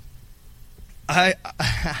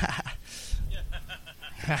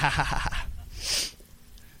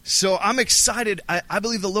 So I'm excited. I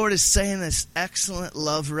believe the Lord is saying this excellent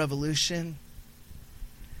love revolution.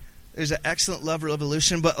 There's an excellent love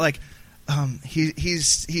revolution, but like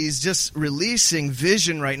he's just releasing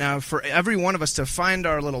vision right now for every one of us to find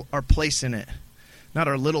our place in it. Not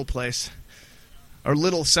our little place. Our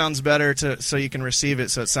little sounds better so you can receive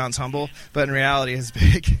it, so it sounds humble, but in reality it's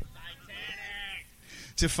big.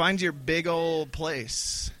 To find your big old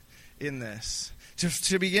place in this.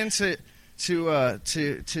 To begin to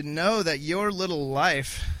know that your little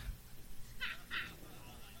life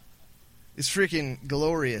is freaking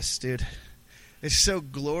glorious, dude. It's so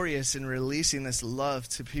glorious in releasing this love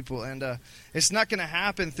to people, and it's not going to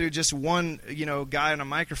happen through just one, guy on a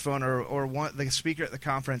microphone or one the speaker at the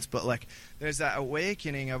conference, but like there's that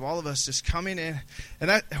awakening of all of us just coming in, and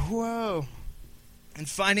that and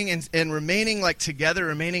finding and remaining like together,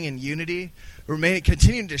 remaining in unity,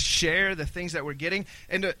 continuing to share the things that we're getting,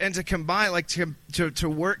 and to combine, like to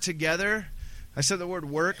work together. I said the word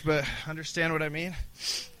work, but understand what I mean.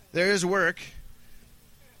 There is work.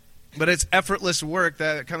 But it's effortless work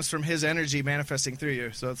that comes from his energy manifesting through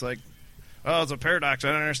you. So it's like, oh, it's a paradox.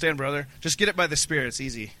 I don't understand, brother. Just get it by the Spirit. It's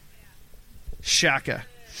easy. Shaka.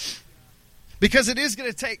 Because it is going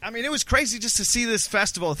to take, it was crazy just to see this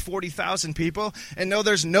festival with 40,000 people and know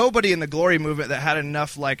there's nobody in the glory movement that had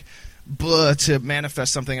enough, to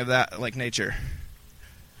manifest something of that, nature.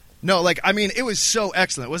 No, it was so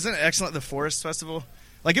excellent. Wasn't it excellent, the Forest Festival?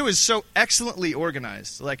 It was so excellently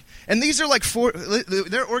organized. And these are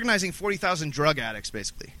they're organizing 40,000 drug addicts,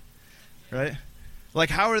 basically. Right?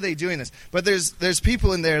 How are they doing this? But there's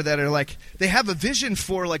people in there that are they have a vision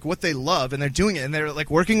for what they love, and they're doing it, and they're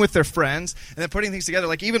working with their friends, and they're putting things together.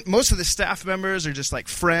 Even most of the staff members are just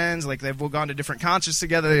friends, they've all gone to different concerts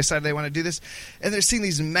together, they decided they want to do this, and they're seeing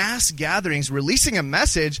these mass gatherings, releasing a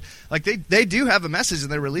message, they do have a message,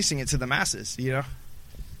 and they're releasing it to the masses,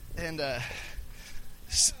 And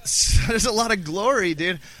so there's a lot of glory,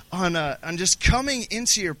 dude, on just coming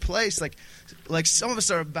into your place. Like some of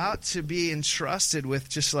us are about to be entrusted with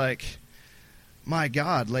just my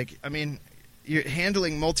God, you're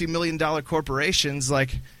handling multi-million-dollar corporations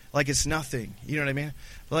like it's nothing. You know what I mean?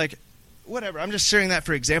 Whatever. I'm just sharing that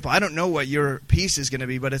for example. I don't know what your piece is going to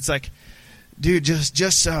be, but it's dude,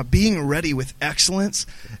 just being ready with excellence.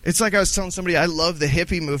 It's I was telling somebody, I love the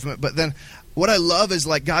hippie movement, but then what I love is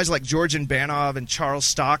guys like Georgian Banov and Charles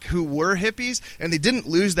Stock, who were hippies, and they didn't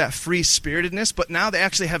lose that free-spiritedness, but now they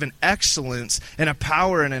actually have an excellence and a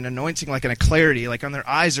power and an anointing, and a clarity, on their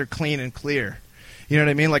eyes are clean and clear. You know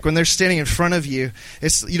what I mean? When they're standing in front of you,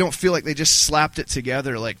 you don't feel like they just slapped it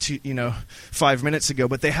together 5 minutes ago,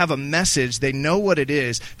 but they have a message. They know what it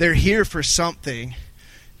is. They're here for something.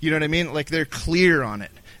 You know what I mean? They're clear on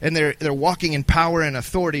it. And they're walking in power and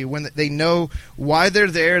authority when they know why they're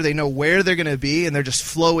there, they know where they're going to be, and they're just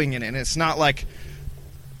flowing in it. And it's not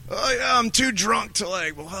oh yeah, I'm too drunk to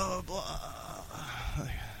blah blah.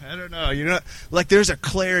 I don't know, there's a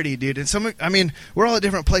clarity, dude. And we're all at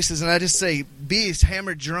different places, and I just say be as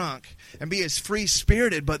hammered drunk and be as free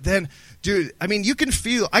spirited. But then, dude, I can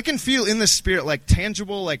feel in the spirit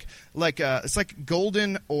tangible, it's like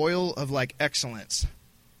golden oil of excellence.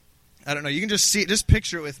 I don't know. You can just see it. Just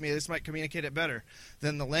picture it with me. This might communicate it better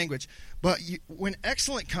than the language. But when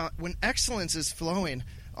excellence is flowing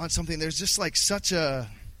on something, there's just such a,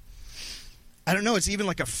 I don't know. It's even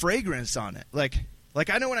a fragrance on it.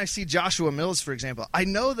 I know when I see Joshua Mills, for example, I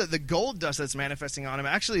know that the gold dust that's manifesting on him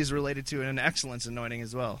actually is related to an excellence anointing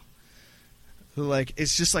as well.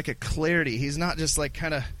 It's just a clarity. He's not just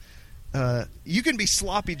kind of. You can be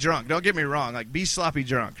sloppy drunk. Don't get me wrong. Be sloppy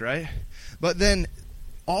drunk, right? But then.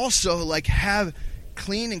 Also, have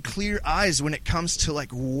clean and clear eyes when it comes to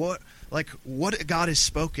like what God has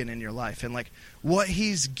spoken in your life and like what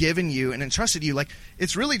he's given you and entrusted you. Like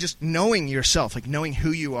it's really just knowing yourself, like knowing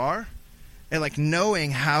who you are and like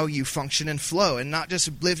knowing how you function and flow, and not just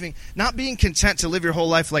not being content to live your whole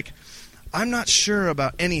life like, I'm not sure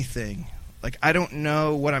about anything. Like, I don't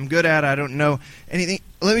know what I'm good at. I don't know anything.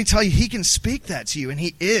 Let me tell you, he can speak that to you, and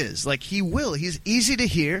he is. Like, he will. He's easy to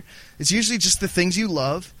hear. It's usually just the things you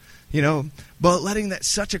love, you know, but letting that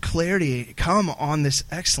such a clarity come on this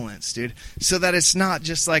excellence, dude, so that it's not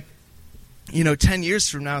just like, you know, 10 years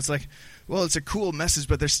from now, it's like, well, it's a cool message,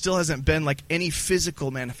 but there still hasn't been like any physical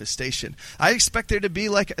manifestation. I expect there to be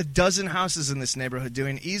like a dozen houses in this neighborhood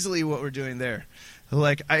doing easily what we're doing there.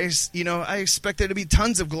 Like, I expect there to be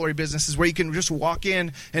tons of Glory businesses where you can just walk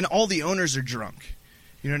in and all the owners are drunk.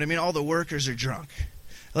 You know what I mean? All the workers are drunk.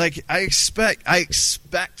 Like, I expect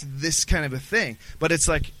this kind of a thing. But it's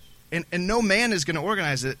like, and no man is going to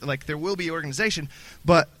organize it. Like, there will be organization.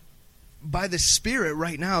 But by the Spirit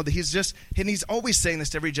right now, that he's always saying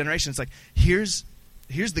this to every generation. It's like, here's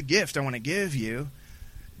the gift I want to give you.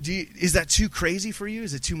 Is that too crazy for you?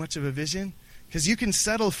 Is it too much of a vision? Because you can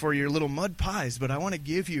settle for your little mud pies, but I want to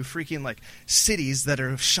give you freaking like cities that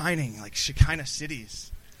are shining, like Shekinah cities.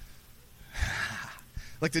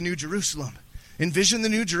 Like the New Jerusalem. Envision the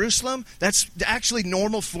New Jerusalem. That's actually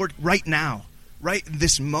normal for right now, right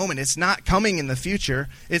this moment. It's not coming in the future.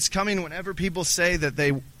 It's coming whenever people say that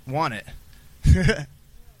they want it.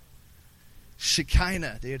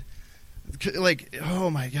 Shekinah, dude. Like, oh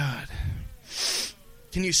my God.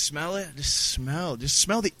 Can you smell it? Just smell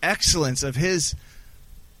the excellence of his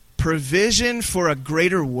provision for a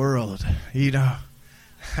greater world, you know.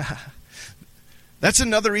 That's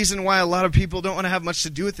another reason why a lot of people don't want to have much to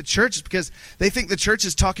do with the church, is because they think the church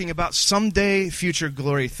is talking about someday future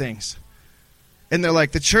glory things. And they're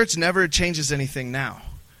like, the church never changes anything now.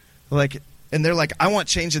 And they're like, I want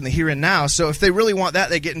change in the here and now. So if they really want that,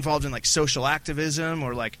 they get involved in like social activism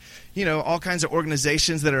or like, you know, all kinds of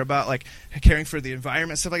organizations that are about like caring for the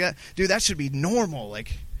environment, stuff like that. Dude, that should be normal,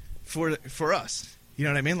 like for us. You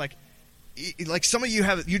know what I mean? Like some of you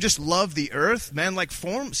you just love the earth, man. Like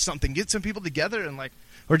form something, get some people together and like,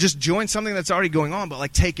 or just join something that's already going on, but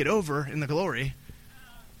like take it over in the glory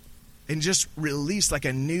and just release like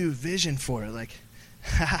a new vision for it. Like,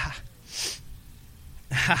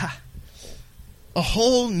 a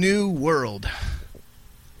whole new world.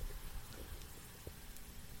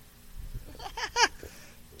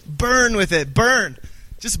 Burn with it. Burn.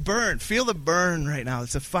 Just burn. Feel the burn right now.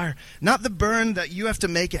 It's a fire. Not the burn that you have to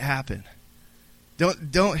make it happen.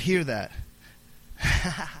 Don't hear that.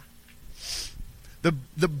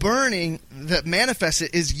 The burning that manifests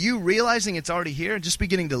it is you realizing it's already here and just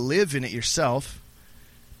beginning to live in it yourself.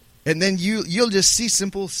 And then you'll just see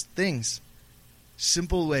simple things.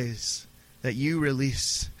 Simple ways that you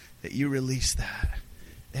release that.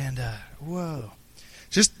 And whoa.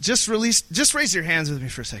 Just raise your hands with me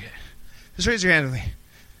for a second. Just raise your hand with me.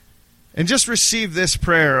 And just receive this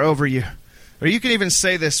prayer over you. Or you can even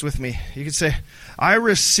say this with me. You can say, I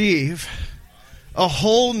receive a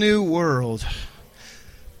whole new world.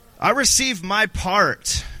 I receive my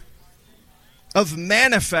part of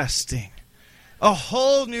manifesting a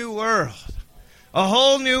whole new world. A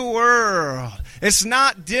whole new world. It's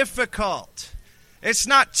not difficult. It's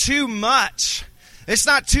not too much. It's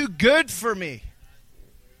not too good for me.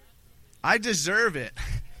 I deserve it.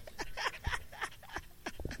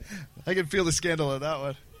 I can feel the scandal of that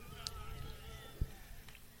one.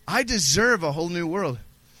 I deserve a whole new world.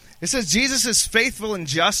 It says Jesus is faithful and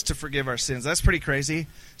just to forgive our sins. That's pretty crazy.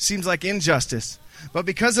 Seems like injustice. But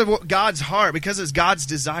because of God's heart, because it's God's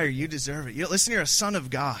desire, you deserve it. Listen, you're a son of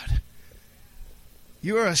God.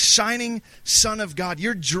 You are a shining son of God.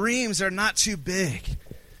 Your dreams are not too big.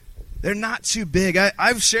 They're not too big.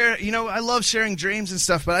 I've shared, I love sharing dreams and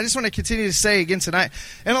stuff, but I just want to continue to say again tonight.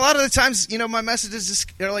 And a lot of the times, my messages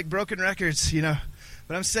are like broken records,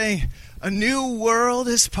 But I'm saying a new world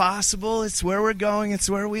is possible. It's where we're going. It's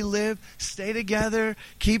where we live. Stay together.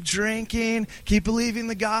 Keep drinking. Keep believing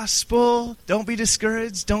the gospel. Don't be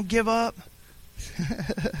discouraged. Don't give up.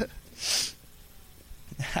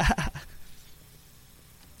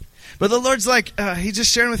 But the Lord's like, He's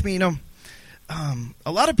just sharing with me,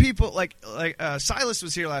 a lot of people, like Silas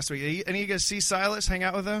was here last week. Any of you guys see Silas, hang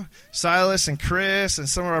out with him? Silas and Chris and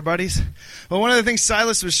some of our buddies. Well, one of the things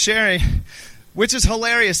Silas was sharing, which is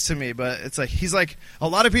hilarious to me, but it's like, he's like, a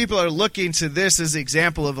lot of people are looking to this as the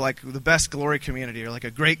example of like the best glory community or like a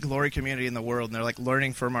great glory community in the world. And they're like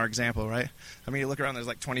learning from our example, right? I mean, you look around, there's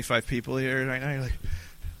like 25 people here right now.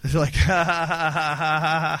 You're like, ha ha ha ha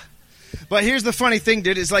ha. But here's the funny thing,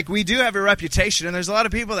 dude, is like we do have a reputation, and there's a lot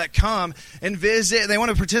of people that come and visit, and they want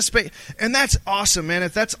to participate, and that's awesome, man.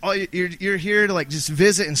 If that's all you're here to like just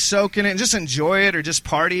visit and soak in it and just enjoy it or just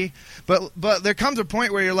party. But there comes a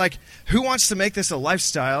point where you're like, who wants to make this a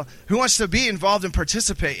lifestyle? Who wants to be involved and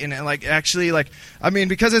participate in it? Like actually, like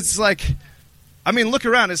because it's like, look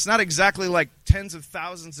around. It's not exactly like tens of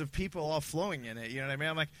thousands of people all flowing in it. You know what I mean?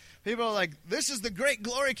 I'm like, people are like, this is the great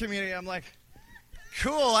glory community. I'm like,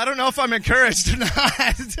 cool. I don't know if I'm encouraged or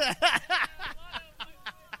not.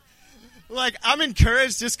 Like, I'm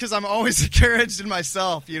encouraged just because I'm always encouraged in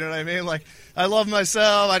myself. You know what I mean? Like, I love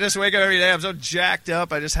myself. I just wake up every day. I'm so jacked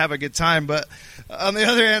up. I just have a good time. But on the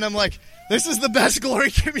other hand, I'm like, this is the best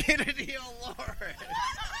glory community, oh Lord.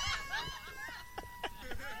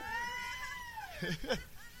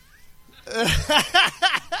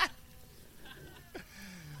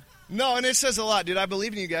 No, and it says a lot, dude. I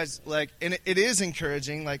believe in you guys, like, and it is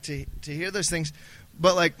encouraging, like, to hear those things.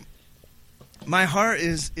 But like, my heart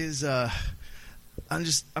is I'm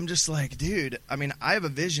just like, dude. I have a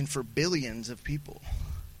vision for billions of people.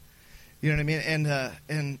 You know what I mean?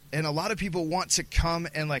 And a lot of people want to come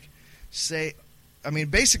and like say,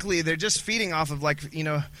 basically they're just feeding off of like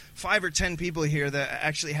 5 or 10 people here that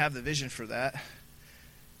actually have the vision for that.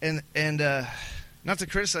 And not to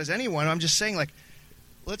criticize anyone, I'm just saying like,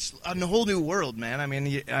 let's a whole new world, man.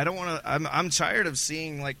 I don't want to. I'm tired of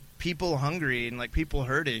seeing like people hungry and like people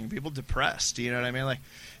hurting, people depressed. You know what I mean? Like,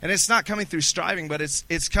 and it's not coming through striving, but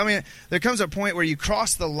it's coming. There comes a point where you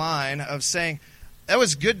cross the line of saying, "That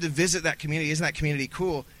was good to visit that community. Isn't that community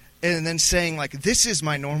cool?" And then saying like, "This is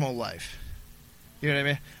my normal life." You know what I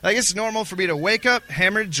mean? Like, it's normal for me to wake up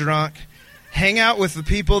hammered, drunk, hang out with the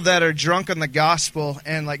people that are drunk on the gospel,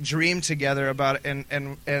 and like dream together about it,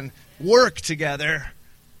 and work together.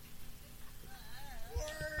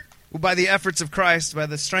 By the efforts of Christ, by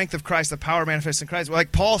the strength of Christ, the power manifests in Christ.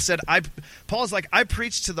 Like Paul said, Paul's like, I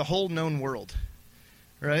preach to the whole known world.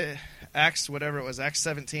 Right? Acts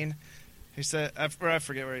 17. He said, I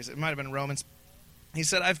forget where he said, it might have been Romans. He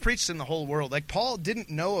said, I've preached in the whole world. Like, Paul didn't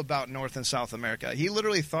know about North and South America. He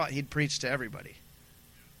literally thought he'd preach to everybody.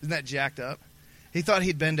 Isn't that jacked up? He thought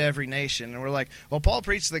he'd been to every nation, and we're like, well, Paul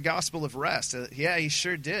preached the gospel of rest. Yeah, he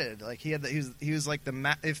sure did. Like he was like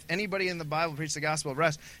if anybody in the Bible preached the gospel of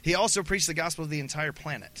rest, he also preached the gospel of the entire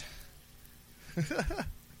planet.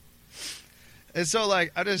 And so,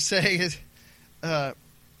 like, I'm just saying,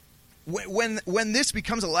 when this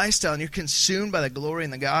becomes a lifestyle and you're consumed by the glory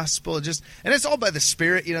and the gospel, and it's all by the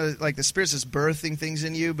Spirit. Like the Spirit's just birthing things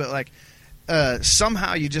in you, but like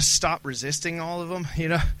somehow you just stop resisting all of them.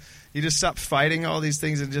 You just stop fighting all these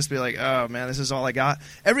things and just be like, oh, man, this is all I got.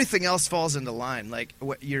 Everything else falls into line. Like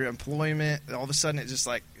your employment, all of a sudden it just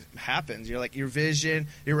like happens. You're like your vision,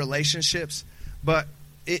 your relationships. But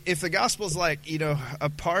if the gospel is like, a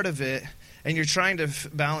part of it, and you're trying to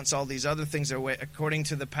balance all these other things according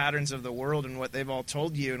to the patterns of the world and what they've all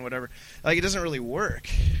told you and whatever, like it doesn't really work.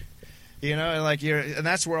 And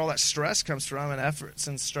that's where all that stress comes from, and efforts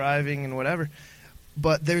and striving and whatever.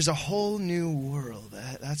 But there's a whole new world.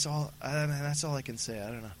 That's all. That's all I can say. I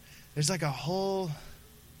don't know. There's like a whole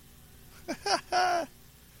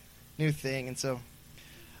new thing, and so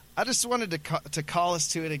I just wanted to call us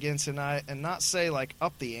to it again tonight, and not say like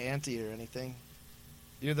up the ante or anything.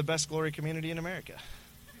 You're the best glory community in America.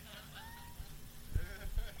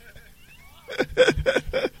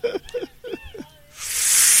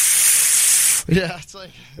 Yeah, it's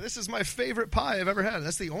like, this is my favorite pie I've ever had.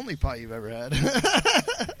 That's the only pie you've ever had.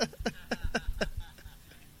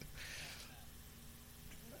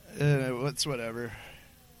 It's whatever.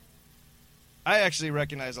 I actually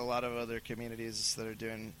recognize a lot of other communities that are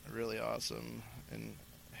doing really awesome and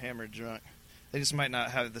hammered drunk. They just might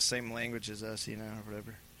not have the same language as us, or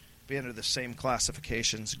whatever. Be under the same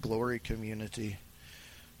classifications, glory community.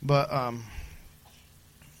 But,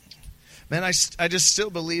 man, I just still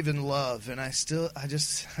believe in love, and I still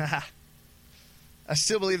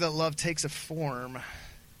believe that love takes a form,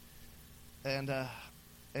 and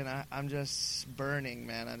I'm just burning,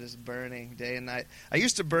 man. I'm just burning day and night. I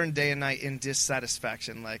used to burn day and night in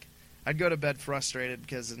dissatisfaction. Like, I'd go to bed frustrated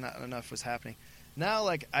because not enough was happening. Now,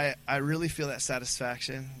 like, I really feel that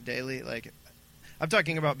satisfaction daily. Like, I'm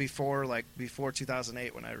talking about before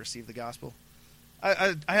 2008 when I received the gospel.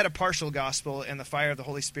 I had a partial gospel and the fire of the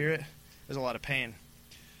Holy Spirit. There's a lot of pain,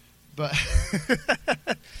 but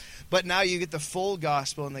but now you get the full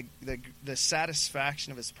gospel and the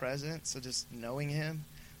satisfaction of His presence, of just knowing Him,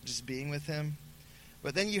 just being with Him.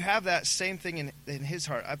 But then you have that same thing in His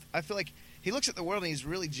heart. I feel like He looks at the world and He's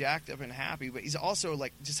really jacked up and happy, but He's also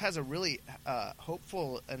like just has a really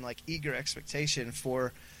hopeful and like eager expectation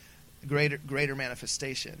for greater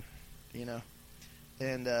manifestation,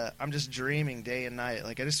 And I'm just dreaming day and night.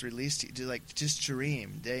 Like I just released you to just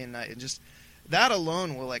dream day and night, and just that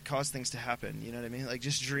alone will cause things to happen. You know what I mean? Like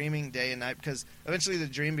just dreaming day and night, because eventually the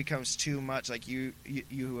dream becomes too much. Like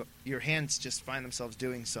your hands just find themselves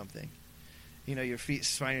doing something. Your feet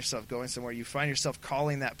find yourself going somewhere. You find yourself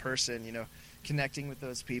calling that person. Connecting with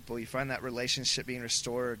those people. You find that relationship being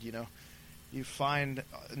restored. You find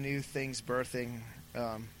new things birthing.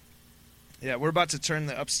 Yeah, we're about to turn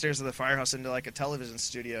the upstairs of the firehouse into a television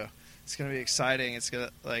studio. It's going to be exciting. It's going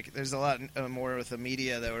to there's a lot more with the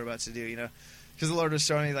media that we're about to do, because the Lord was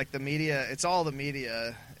showing me the media. It's all the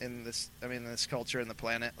media in this. This culture and the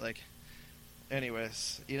planet.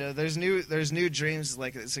 Anyways, there's new dreams.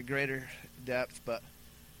 It's a greater depth, but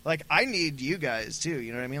I need you guys too.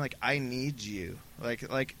 You know what I mean? I need you. 1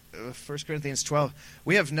 Corinthians 12,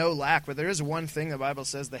 we have no lack, but there is one thing the Bible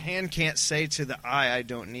says: the hand can't say to the eye, "I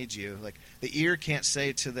don't need you." The ear can't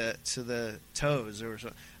say to the toes, or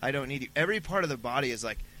 "I don't need you." Every part of the body is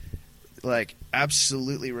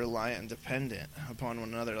absolutely reliant and dependent upon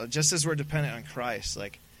one another, just as we're dependent on Christ.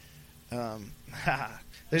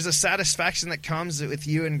 There's a satisfaction that comes with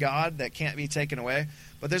you and God that can't be taken away,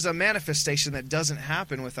 but there's a manifestation that doesn't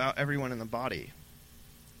happen without everyone in the body.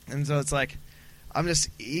 And so it's I'm just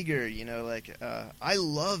eager, I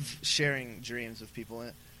love sharing dreams with people.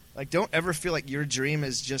 Don't ever feel like your dream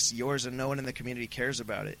is just yours and no one in the community cares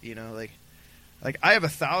about it, I have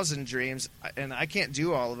 1,000 dreams and I can't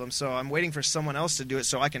do all of them, so I'm waiting for someone else to do it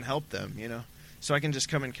so I can help them, so I can just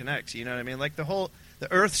come and connect, you know what I mean?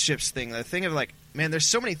 The earth shifts thing, the thing of man, there's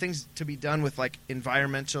so many things to be done with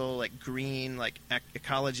environmental, green,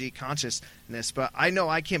 ecology consciousness, but I know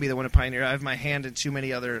I can't be the one to pioneer. I have my hand in too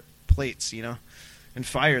many other plates, and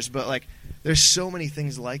fires, but there's so many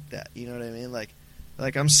things like that, you know what I mean?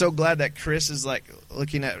 I'm so glad that Chris is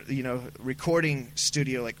looking at recording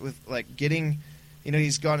studio, with getting,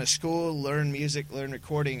 he's gone to school, learn music, learn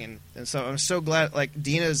recording, and so I'm so glad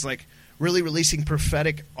Dina's really releasing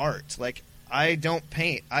prophetic art. I don't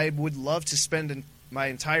paint. I would love to spend my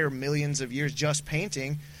entire millions of years just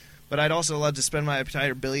painting, but I'd also love to spend my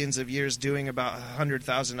entire billions of years doing about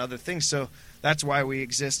 100,000 other things. So that's why we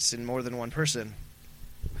exist in more than one person.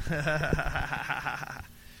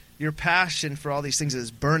 Your passion for all these things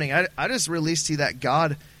is burning. I just released to you that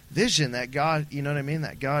God vision, that God, you know what I mean?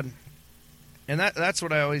 That God. And that's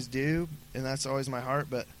what I always do, and that's always my heart,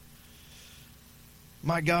 but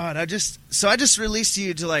my God, I just released to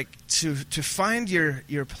you to find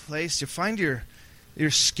your place, to find your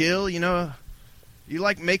skill. You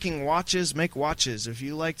like making watches, make watches. If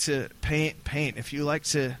you like to paint, paint. If you like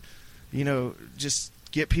to, just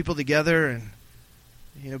get people together and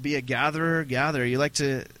be a gatherer, gather. You like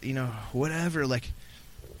to, whatever, and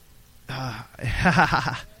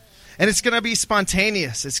it's going to be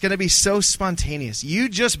spontaneous. It's going to be so spontaneous. You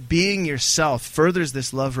just being yourself furthers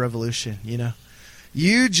this love revolution,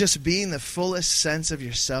 You just being the fullest sense of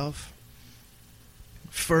yourself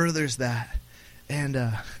furthers that.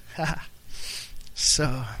 And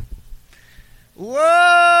so,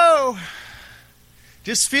 whoa!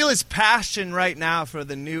 Just feel his passion right now for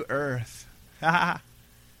the new earth.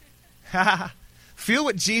 Feel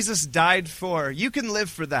what Jesus died for. You can live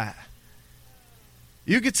for that.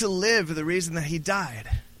 You get to live for the reason that he died.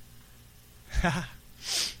 The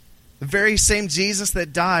very same Jesus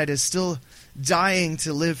that died is still dying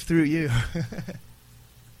to live through you.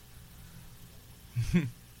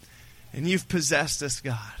 And you've possessed us,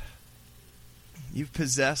 God. You've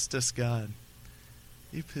possessed us, God.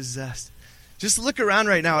 You've possessed. Just look around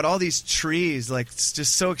right now at all these trees, it's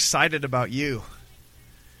just so excited about you.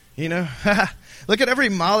 Look at every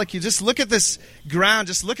molecule. Just look at this ground.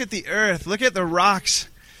 Just look at the earth. Look at the rocks.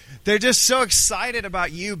 They're just so excited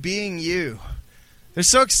about you being you. They're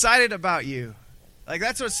so excited about you.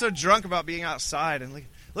 That's what's so drunk about being outside. And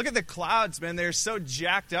look at the clouds, man. They're so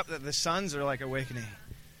jacked up that the suns are awakening.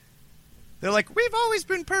 They're we've always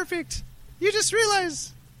been perfect. You just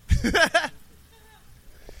realize.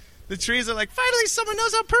 The trees are finally someone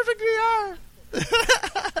knows how perfect we are.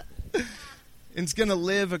 And it's going to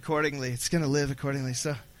live accordingly. It's going to live accordingly.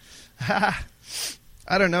 So, I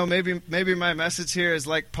don't know. Maybe my message here is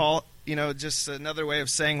Paul, just another way of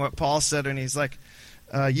saying what Paul said. And he's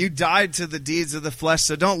you died to the deeds of the flesh,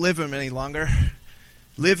 so don't live them any longer.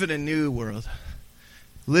 Live in a new world.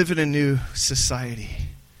 Live in a new society.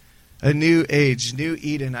 A new age, new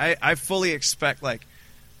Eden. I fully expect,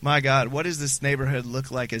 my God, what does this neighborhood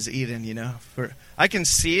look like as Eden, I can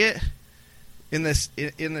see it in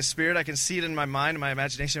the spirit. I can see it in my mind, in my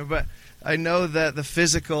imagination, but I know that the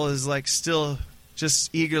physical is still just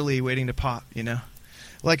eagerly waiting to pop,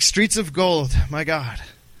 Like streets of gold, my God.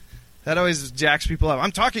 That always jacks people up.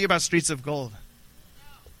 I'm talking about streets of gold.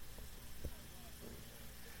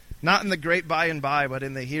 Not in the great by and by, but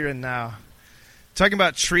in the here and now. Talking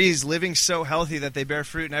about trees living so healthy that they bear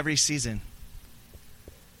fruit in every season.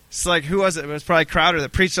 It's like, who was it? It was probably Crowder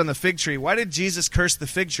that preached on the fig tree. Why did Jesus curse the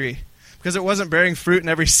fig tree? Because it wasn't bearing fruit in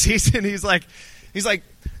every season. He's like,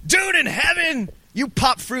 dude, in heaven, you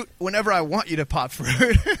pop fruit whenever I want you to pop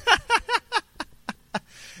fruit.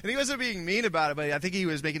 And he wasn't being mean about it, but I think he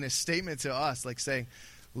was making a statement to us, like saying,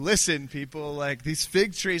 listen, people, like these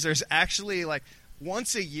fig trees are actually like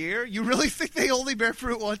once a year. You really think they only bear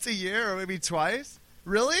fruit once a year or maybe twice?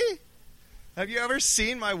 Really? Have you ever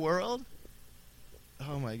seen my world?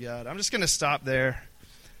 Oh my God. I'm just going to stop there.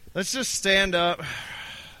 Let's just stand up.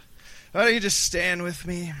 Why don't you just stand with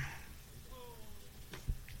me?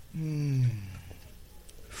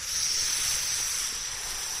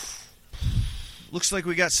 Looks like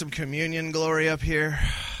we got some communion glory up here.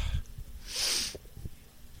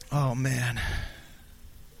 Oh, man.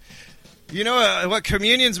 You know what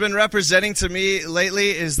communion's been representing to me lately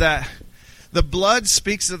is that the blood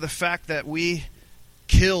speaks of the fact that we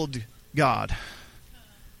killed God.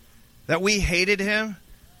 That we hated him.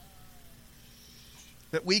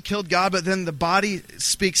 That we killed God, but then the body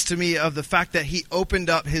speaks to me of the fact that he opened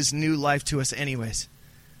up his new life to us anyways.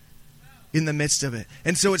 In the midst of it.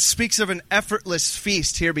 And so it speaks of an effortless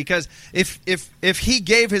feast here, because if he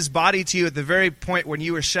gave his body to you at the very point when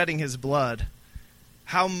you were shedding his blood,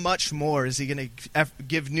 how much more is he going to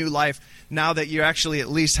give new life now that you actually at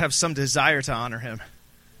least have some desire to honor him?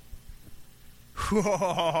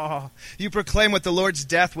 Whoa. You proclaim what the Lord's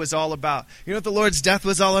death was all about. You know what the Lord's death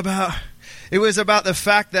was all about? It was about the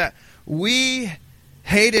fact that we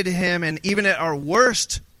hated him, and even at our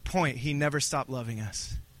worst point, he never stopped loving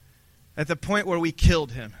us. At the point where we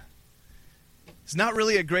killed him. It's not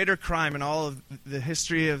really a greater crime in all of the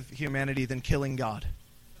history of humanity than killing God.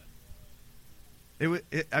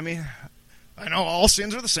 I mean, I know all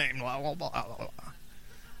sins are the same. Blah, blah, blah, blah, blah.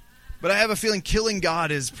 But I have a feeling killing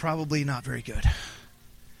God is probably not very good.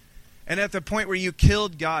 And at the point where you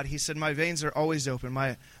killed God, he said, my veins are always open.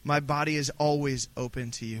 My body is always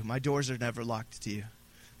open to you. My doors are never locked to you.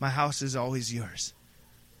 My house is always yours.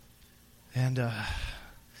 And I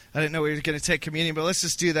didn't know we were going to take communion, but let's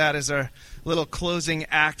just do that as our little closing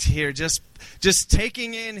act here. Just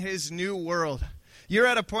taking in his new world. You're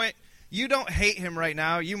at a point, you don't hate him right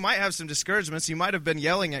now. You might have some discouragements. You might have been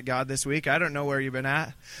yelling at God this week. I don't know where you've been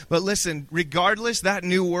at. But listen, regardless, that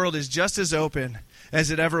new world is just as open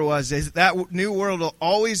as it ever was. That new world will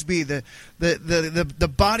always be the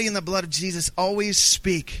body and the blood of Jesus always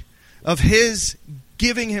speak of his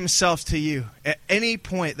giving himself to you at any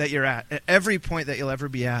point that you're at every point that you'll ever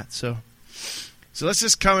be at. So let's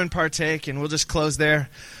just come and partake, and we'll just close there.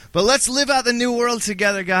 But let's live out the new world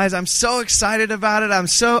together, guys. I'm so excited about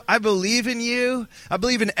it. I believe in you. I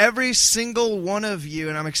believe in every single one of you,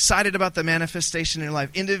 and I'm excited about the manifestation in your life,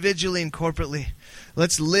 individually and corporately.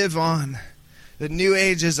 Let's live on. The new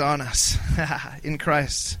age is on us in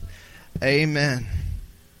Christ. Amen.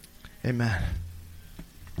 Amen.